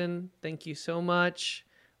listen. Thank you so much.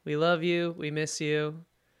 We love you. We miss you.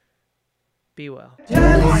 Be well.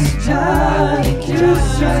 Johnny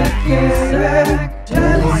Cusack is back.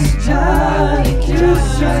 Johnny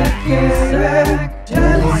Cusack is back.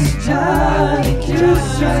 Johnny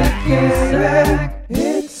Cusack is back.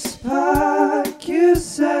 It's Pod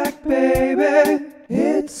Cusack, baby.